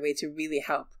out of their way to really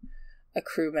help a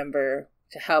crew member,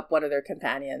 to help one of their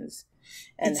companions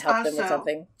and it's help them with also,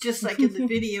 something. Just like in the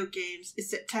video games, it's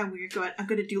that time where you're going, I'm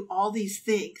going to do all these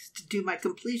things to do my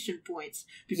completion points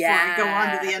before I go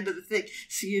on to the end of the thing.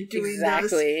 So you're doing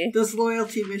those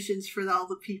loyalty missions for all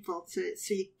the people so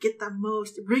you get the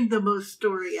most, bring the most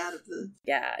story out of the...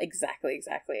 Yeah, exactly.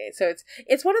 So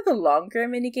it's one of the longer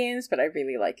mini games, but I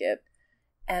really like it.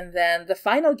 And then the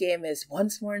final game is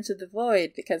Once More Into the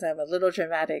Void, because I'm a little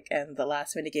dramatic and the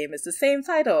last minigame is the same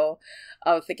title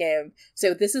of the game.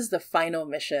 So this is the final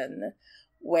mission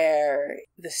where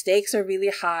the stakes are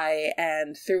really high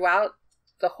and throughout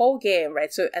the whole game,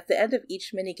 right? So at the end of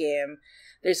each minigame,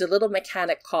 there's a little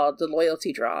mechanic called the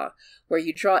loyalty draw, where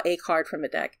you draw a card from a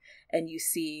deck and you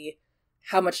see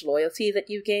how much loyalty that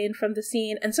you gained from the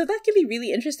scene. And so that can be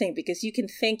really interesting because you can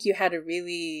think you had a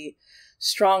really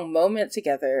strong moment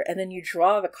together and then you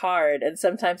draw the card and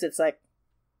sometimes it's like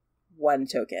 1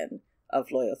 token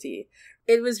of loyalty.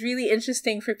 It was really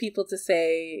interesting for people to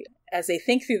say, as they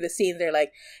think through the scene, they're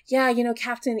like, yeah, you know,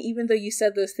 Captain, even though you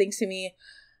said those things to me,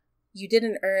 you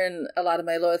didn't earn a lot of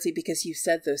my loyalty because you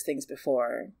said those things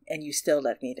before and you still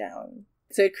let me down.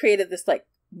 So it created this like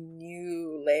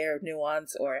new layer of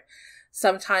nuance. Or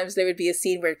sometimes there would be a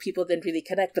scene where people didn't really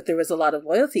connect, but there was a lot of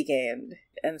loyalty gained.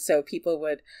 And so people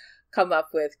would come up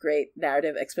with great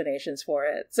narrative explanations for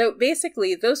it. So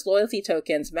basically, those loyalty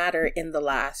tokens matter in the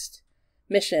last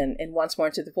mission in Once More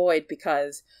Into the Void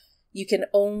because you can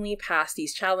only pass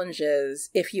these challenges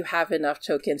if you have enough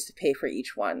tokens to pay for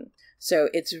each one. So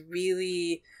it's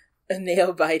really a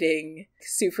nail-biting,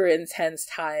 super intense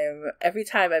time. Every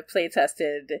time I've play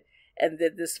tested and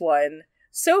did this one,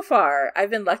 so far,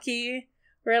 I've been lucky.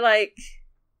 We're like,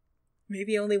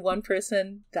 maybe only one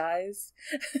person dies.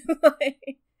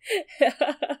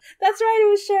 That's right, it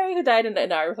was Sherry who died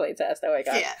in our playtest. Oh my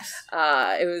god. Yes.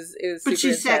 It was but super she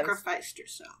intense. sacrificed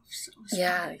herself. So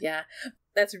yeah.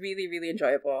 That's really, really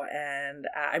enjoyable. And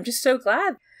I'm just so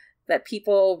glad that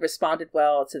people responded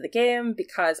well to the game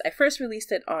because I first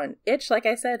released it on itch, like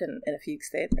I said, in a fugue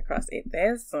state across 8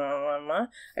 days. So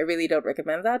I really don't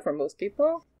recommend that for most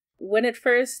people. When it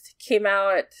first came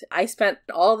out, I spent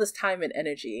all this time and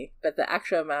energy, but the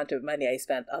actual amount of money I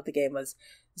spent on the game was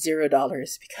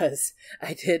 $0 because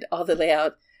I did all the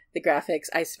layout, the graphics.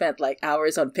 I spent like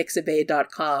hours on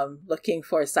pixabay.com looking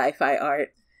for sci-fi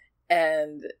art.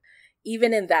 And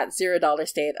even in that $0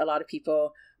 state, a lot of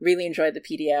people really enjoyed the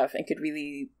PDF and could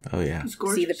really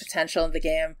see the potential in the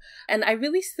game. And I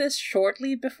released this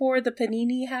shortly before the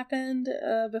Panini happened,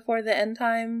 before the end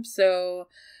time. So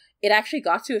it actually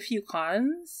got to a few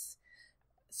cons.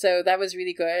 So that was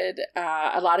really good.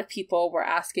 A lot of people were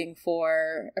asking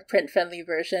for a print-friendly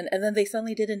version, and then they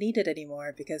suddenly didn't need it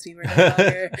anymore because we were no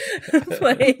longer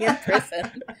playing in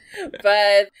person.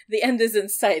 But the end is in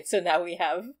sight, so now we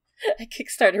have a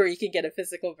Kickstarter where you can get a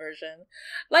physical version.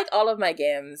 Like all of my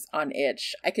games on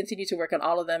itch, I continue to work on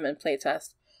all of them and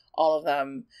playtest all of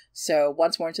them. So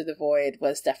Once More Into the Void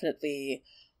was definitely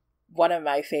one of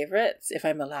my favorites, if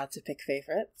I'm allowed to pick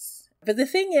favorites. But the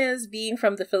thing is, being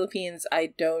from the Philippines,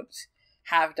 I don't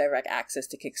have direct access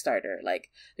to Kickstarter. Like,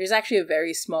 there's actually a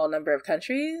very small number of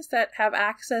countries that have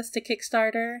access to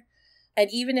Kickstarter. And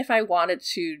even if I wanted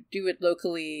to do it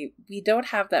locally, we don't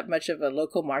have that much of a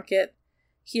local market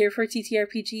here for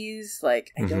TTRPGs.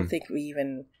 Like, I don't think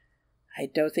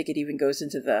it even goes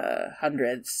into the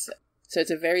hundreds. So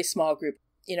it's a very small group,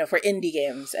 for indie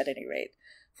games at any rate.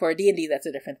 For D&D, that's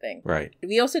a different thing. Right.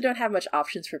 We also don't have much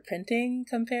options for printing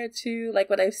compared to like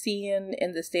what I've seen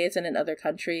in the States and in other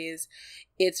countries.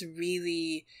 It's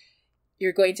really,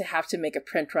 you're going to have to make a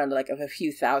print run like of a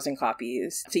few thousand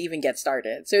copies to even get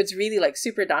started. So it's really like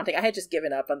super daunting. I had just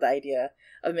given up on the idea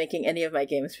of making any of my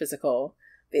games physical,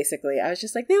 basically. I was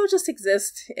just like, they will just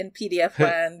exist in PDF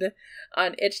land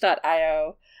on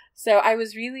itch.io. So I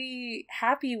was really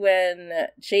happy when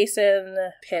Jason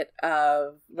Pitt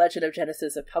of Legend of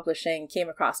Genesis of Publishing came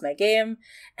across my game,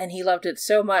 and he loved it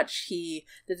so much. He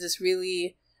did this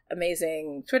really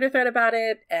amazing Twitter thread about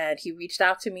it, and he reached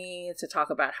out to me to talk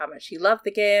about how much he loved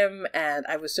the game, and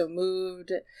I was so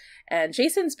moved. And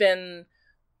Jason's been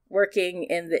working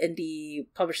in the indie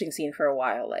publishing scene for a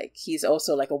while. Like, he's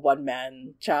also like a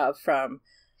one-man job, from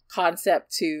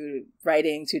concept to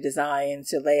writing to design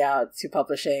to layout to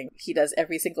publishing. He does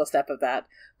every single step of that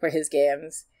for his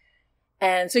games.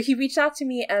 And so he reached out to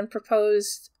me and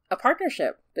proposed a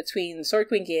partnership between Sword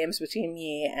Queen Games, between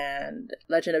me and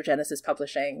Legend of Genesis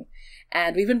Publishing.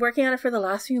 And we've been working on it for the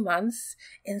last few months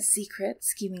in secret,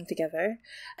 scheming together.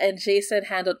 And Jason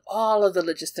handled all of the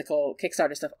logistical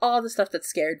Kickstarter stuff, all the stuff that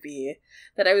scared me,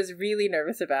 that I was really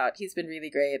nervous about. He's been really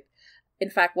great. In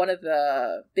fact, one of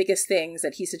the biggest things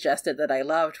that he suggested that I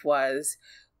loved was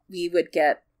we would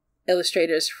get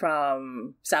illustrators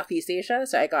from Southeast Asia.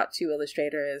 So I got 2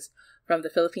 illustrators from the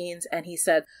Philippines, and he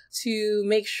said to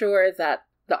make sure that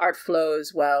the art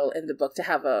flows well in the book, to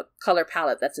have a color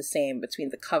palette that's the same between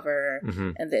the cover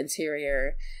and the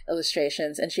interior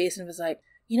illustrations. And Jason was like,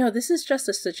 this is just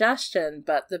a suggestion,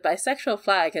 but the bisexual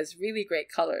flag has really great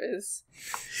colors.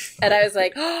 And I was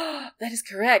like, oh, that is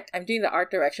correct. I'm doing the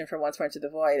art direction for Once More Into the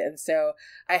Void. And so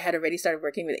I had already started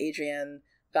working with Adrian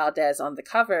Valdez on the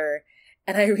cover.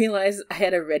 And I realized I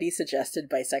had already suggested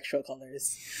bisexual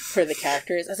colors for the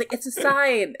characters. I was like, it's a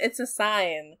sign. It's a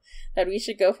sign that we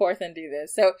should go forth and do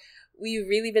this. So we've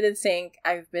really been in sync.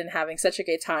 I've been having such a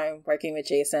great time working with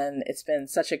Jason. It's been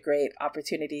such a great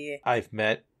opportunity. I've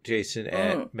met Jason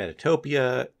at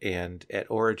Metatopia and at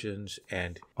Origins,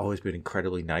 and always been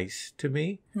incredibly nice to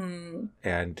me.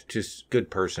 And just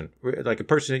good person. Like a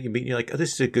person that you meet and you're like, oh,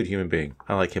 this is a good human being.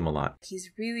 I like him a lot.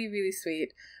 He's really, really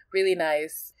sweet, really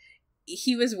nice.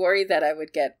 He was worried that I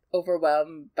would get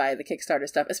overwhelmed by the Kickstarter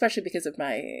stuff, especially because of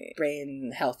my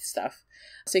brain health stuff.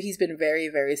 So he's been very,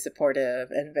 very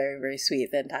supportive and very, very sweet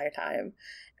the entire time.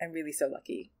 I'm really so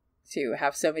lucky to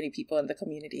have so many people in the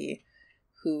community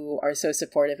who are so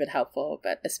supportive and helpful,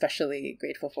 but especially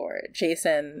grateful for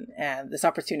Jason and this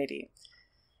opportunity.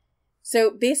 So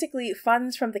basically,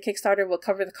 funds from the Kickstarter will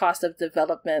cover the cost of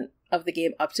development of the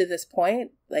game up to this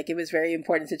point. Like, it was very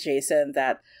important to Jason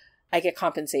that I get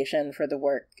compensation for the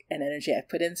work and energy I've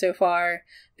put in so far,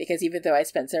 because even though I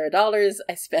spent $0,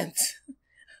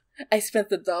 I spent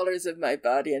the dollars of my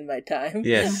body and my time.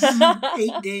 Yes.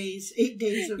 8 days. 8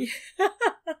 days of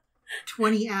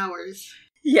 20 hours.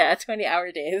 Yeah,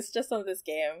 20-hour days just on this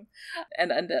game,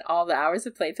 and all the hours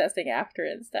of playtesting after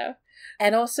and stuff.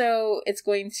 And also, it's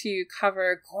going to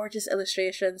cover gorgeous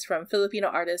illustrations from Filipino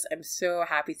artists. I'm so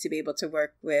happy to be able to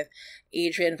work with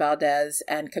Adrian Valdez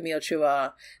and Camille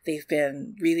Chua. They've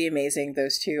been really amazing,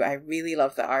 those two. I really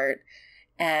love the art.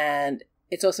 And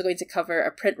it's also going to cover a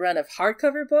print run of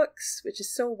hardcover books, which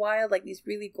is so wild, like these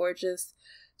really gorgeous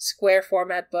square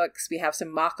format books. We have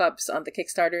some mock-ups on the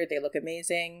Kickstarter. They look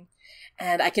amazing.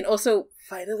 And I can also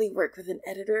finally work with an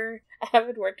editor. I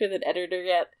haven't worked with an editor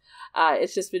yet.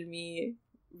 It's just been me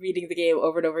reading the game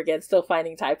over and over again, still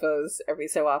finding typos every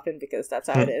so often because that's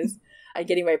how it is. I'm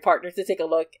getting my partner to take a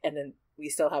look, and then we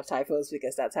still have typos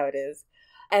because that's how it is.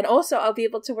 And also, I'll be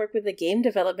able to work with a game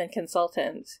development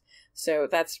consultant. So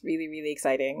that's really, really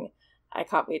exciting. I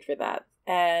can't wait for that.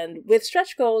 And with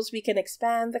stretch goals, we can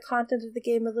expand the content of the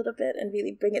game a little bit and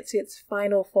really bring it to its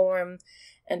final form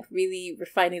and really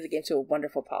refining the game to a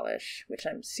wonderful polish, which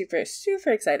I'm super, super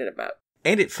excited about.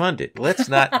 And it funded. Let's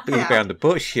not beat around the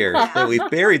bush here. So we've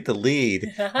buried the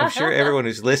lead. I'm sure everyone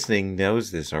who's listening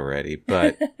knows this already,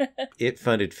 but it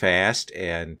funded fast.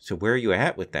 And so where are you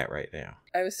at with that right now?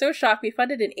 I was so shocked. We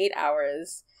funded in 8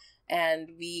 hours. And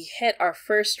we hit our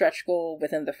first stretch goal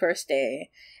within the first day.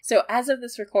 So as of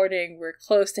this recording, we're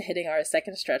close to hitting our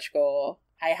second stretch goal.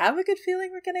 I have a good feeling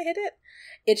we're going to hit it.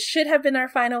 It should have been our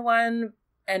final one.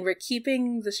 And we're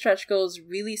keeping the stretch goals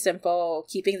really simple,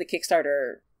 keeping the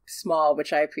Kickstarter small,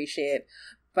 which I appreciate.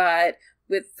 But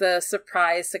with the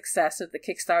surprise success of the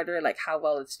Kickstarter, like how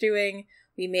well it's doing,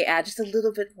 we may add just a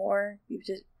little bit more.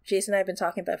 Jason and I have been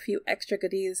talking about a few extra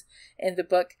goodies in the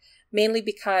book, mainly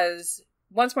because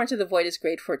Once More Into the Void is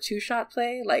great for 2-shot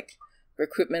play, like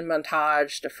recruitment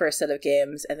montage, the first set of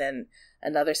games, and then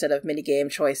another set of mini-game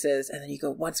choices, and then you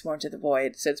go once more into the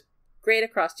void. So it's great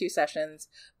across 2 sessions,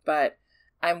 but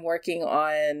I'm working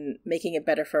on making it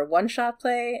better for 1-shot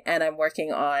play, and I'm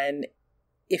working on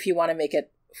if you want to make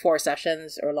it 4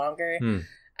 sessions or longer.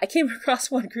 I came across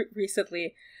one group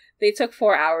recently. They took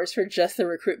 4 hours for just the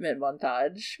recruitment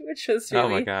montage, which was really... Oh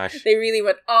my gosh. They really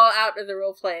went all out in the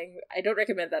role-playing. I don't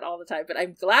recommend that all the time, but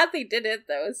I'm glad they did it.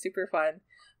 That was super fun.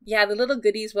 Yeah, the little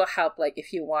goodies will help, like,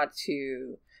 if you want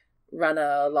to run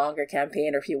a longer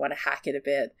campaign or if you want to hack it a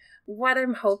bit. What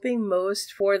I'm hoping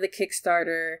most for the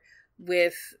Kickstarter,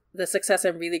 with the success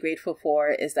I'm really grateful for,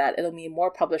 is that it'll mean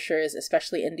more publishers,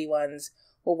 especially indie ones,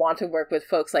 will want to work with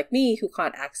folks like me who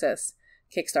can't access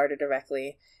Kickstarter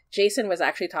directly. Jason was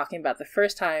actually talking about the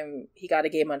first time he got a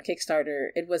game on Kickstarter,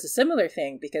 it was a similar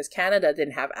thing because Canada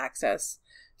didn't have access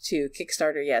to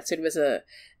Kickstarter yet. So it was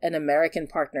an American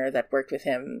partner that worked with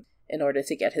him in order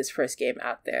to get his first game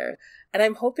out there. And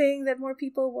I'm hoping that more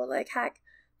people will like hack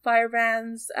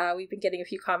Firebrands. We've been getting a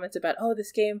few comments about, oh,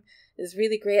 this game is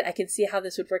really great. I can see how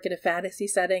this would work in a fantasy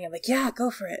setting. I'm like, yeah, go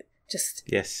for it. Just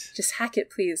hack it,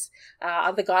 please.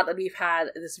 On the Gauntlet, we've had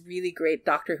this really great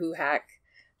Doctor Who hack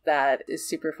that is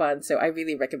super fun. So I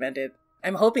really recommend it.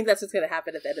 I'm hoping that's what's going to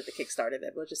happen at the end of the Kickstarter,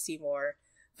 that we'll just see more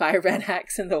Firebrand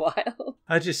hacks in the wild.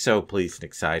 I'm just so pleased and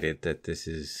excited that this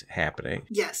is happening.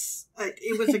 Yes,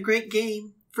 it was a great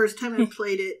game. First time I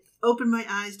played it, opened my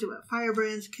eyes to what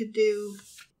Firebrands could do.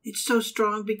 It's so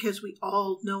strong because we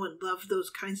all know and love those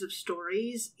kinds of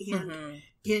stories.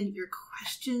 And your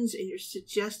questions and your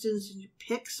suggestions and your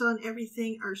picks on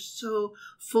everything are so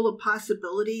full of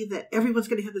possibility that everyone's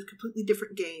going to have this completely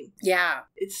different game. Yeah.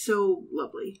 It's so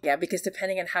lovely. Yeah, because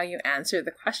depending on how you answer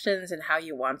the questions and how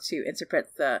you want to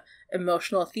interpret the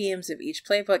emotional themes of each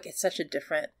playbook, it's such a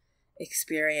different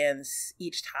experience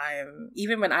each time.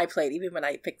 Even when I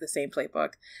pick the same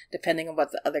playbook, depending on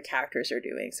what the other characters are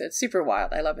doing. So it's super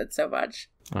wild. I love it so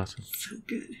much. Awesome. So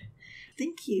good.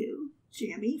 Thank you,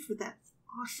 Jamie, for that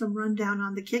awesome rundown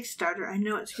on the Kickstarter. I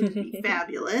know it's going to be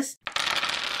fabulous.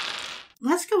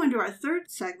 Let's go into our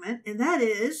third segment, and that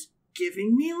is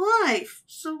Giving Me Life.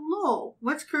 So, Lowell,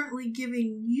 what's currently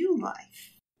giving you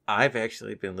life? I've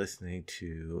actually been listening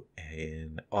to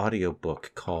an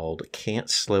audiobook called Can't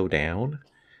Slow Down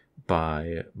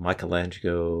by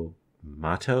Michelangelo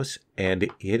Matos, and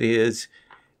it is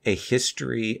a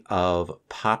history of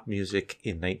pop music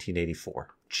in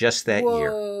 1984. Just that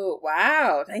year. Whoa,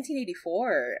 wow,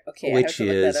 1984. Okay, which I have to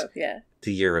look is that up. Yeah.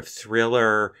 The year of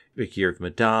Thriller, the year of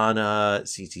Madonna,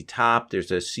 ZZ Top.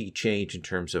 There's a sea change in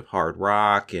terms of hard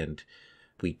rock, and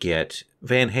we get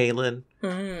Van Halen.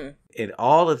 Mm-hmm. And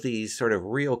all of these sort of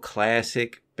real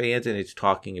classic bands, and it's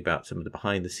talking about some of the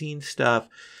behind-the-scenes stuff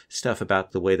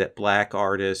about the way that black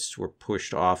artists were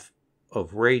pushed off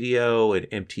of radio and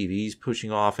MTV's pushing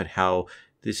off, and how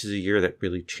this is a year that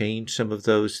really changed some of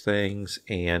those things,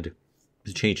 and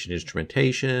the change in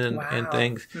instrumentation and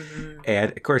things. Mm-hmm.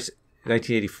 And, of course,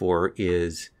 1984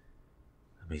 is,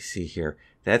 let me see here,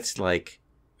 that's like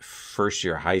first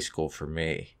year of high school for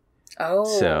me.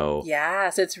 Oh, so yeah.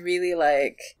 So it's really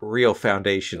like real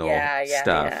foundational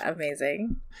stuff. Yeah,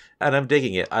 amazing. And I'm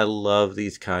digging it. I love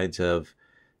these kinds of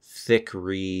thick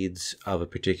reads of a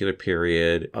particular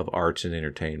period of arts and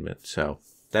entertainment. So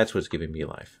that's what's giving me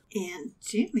life. And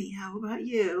Jimmy, how about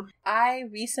you? I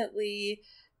recently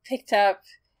picked up,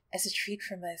 as a treat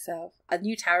for myself, a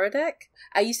new tarot deck.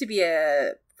 I used to be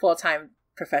a full-time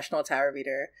professional tarot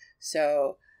reader,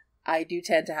 so I do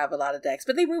tend to have a lot of decks,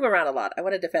 but they move around a lot. I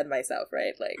want to defend myself,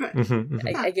 right?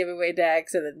 Like, I give away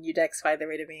decks, and then new decks find their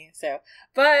way to me. So,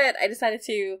 but I decided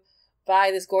to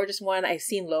buy this gorgeous one. I've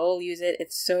seen Lowell use it.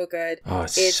 It's so good. Oh,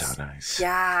 it's so nice.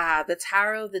 Yeah, the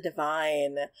Tarot of the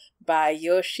Divine by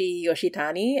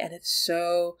Yoshitani, and it's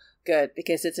so good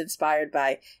because it's inspired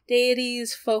by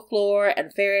deities, folklore,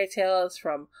 and fairy tales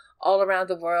from all around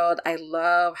the world. I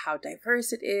love how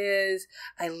diverse it is.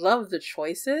 I love the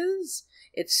choices.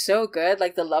 It's so good.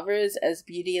 Like the Lovers as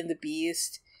Beauty and the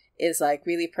Beast is like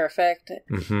really perfect.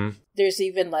 Mm-hmm. There's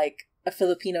even like a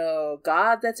Filipino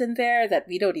god that's in there that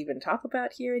we don't even talk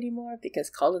about here anymore because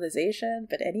colonization.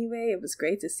 But anyway, it was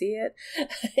great to see it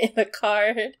in the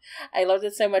card. I loved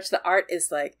it so much. The art is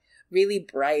like really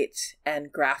bright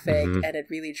and graphic, and it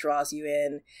really draws you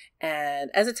in.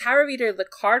 And as a tarot reader, the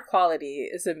card quality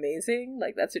is amazing.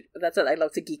 Like that's what I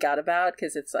love to geek out about,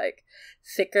 because it's like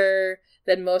thicker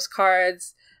than most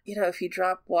cards. You know, if you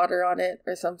drop water on it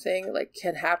or something, like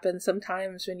can happen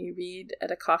sometimes when you read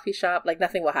at a coffee shop. Like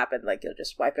nothing will happen. Like you'll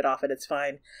just wipe it off and it's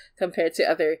fine. Compared to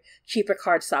other cheaper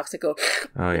card stocks that go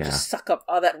just suck up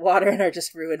all that water and are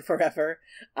just ruined forever.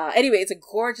 Anyway, it's a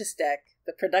gorgeous deck.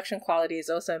 The production quality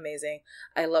is also amazing.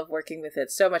 I love working with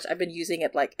it so much. I've been using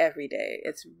it like every day.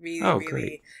 It's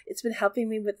really, it's been helping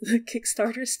me with the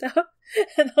Kickstarter stuff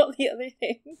and all the other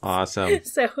things. Awesome.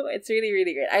 So it's really,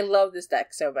 really great. I love this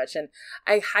deck so much, and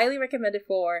I highly recommend it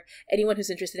for anyone who's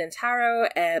interested in tarot,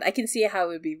 and I can see how it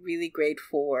would be really great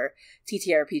for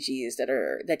TTRPGs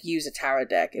that use a tarot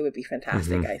deck. It would be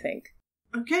fantastic, I think.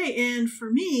 Okay, and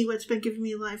for me, what's been giving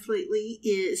me life lately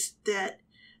is that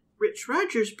Rich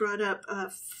Rogers brought up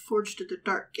Forged in the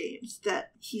Dark games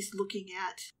that he's looking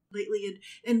at lately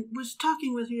and was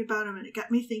talking with me about them, and it got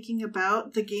me thinking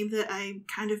about the game that I've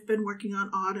kind of been working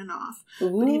on and off.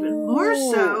 Ooh. But even more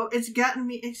so, it's gotten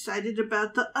me excited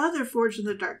about the other Forged in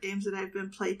the Dark games that I've been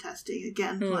playtesting.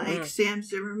 Again, like Sam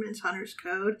Zimmerman's Hunter's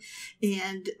Code.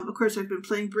 And, of course, I've been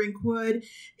playing Brinkwood.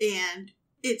 And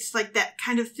it's like that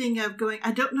kind of thing of going,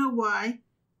 I don't know why,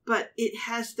 but it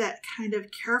has that kind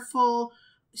of careful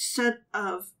set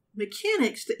of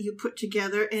mechanics that you put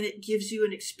together, and it gives you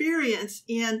an experience.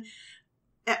 And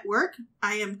at work,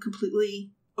 I am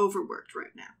completely overworked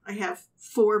right now. I have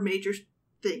 4 major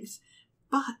things,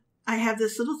 but I have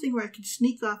this little thing where I can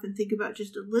sneak off and think about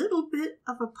just a little bit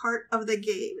of a part of the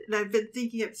game. And I've been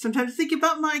sometimes thinking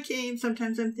about my game,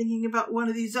 sometimes I'm thinking about one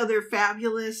of these other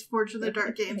fabulous Forged in the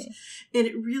Dark games. And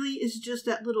it really is just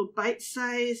that little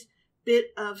bite-sized bit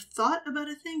of thought about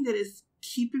a thing that is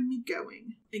keeping me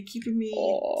going and keeping me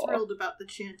thrilled about the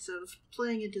chance of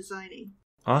playing and designing.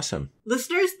 Awesome.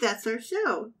 Listeners, that's our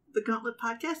show. The Gauntlet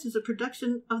Podcast is a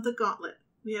production of The Gauntlet.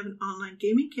 We have an online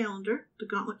gaming calendar, the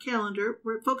Gauntlet Calendar,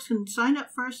 where folks can sign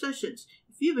up for our sessions.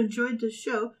 If you've enjoyed this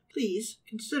show, please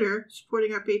consider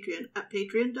supporting our Patreon at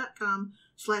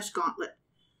patreon.com/gauntlet.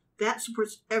 That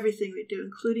supports everything we do,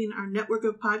 including our network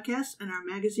of podcasts and our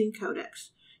magazine codex.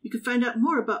 You can find out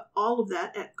more about all of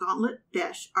that at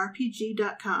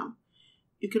gauntlet-rpg.com.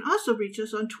 You can also reach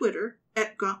us on Twitter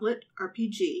at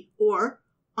GauntletRPG or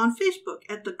on Facebook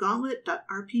at the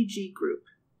Gauntlet.rpg group.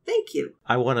 Thank you.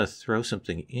 I want to throw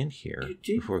something in here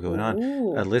before going on.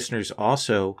 Listeners,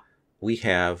 also, we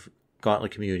have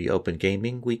Gauntlet Community Open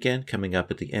Gaming Weekend coming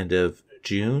up at the end of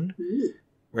June. Ooh.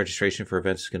 Registration for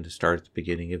events is going to start at the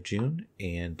beginning of June,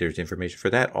 and there's information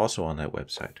for that also on that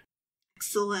website.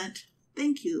 Excellent.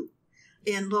 Thank you.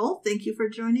 And Lowell, thank you for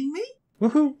joining me.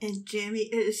 Woohoo! And Jamie,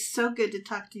 it is so good to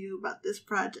talk to you about this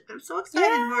project. I'm so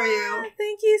excited for you.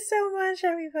 Thank you so much,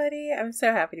 everybody. I'm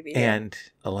so happy to be here. And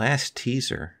a last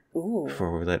teaser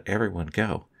before we let everyone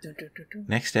go.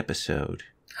 Next episode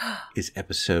is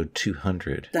episode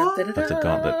 200 of the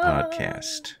Gauntlet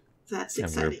Podcast. That's and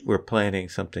exciting. We're planning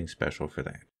something special for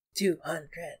that.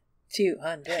 200.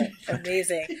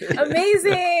 Amazing.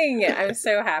 Amazing. I'm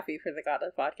so happy for the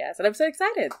Gauntlet Podcast, and I'm so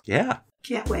excited. Yeah.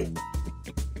 Can't wait.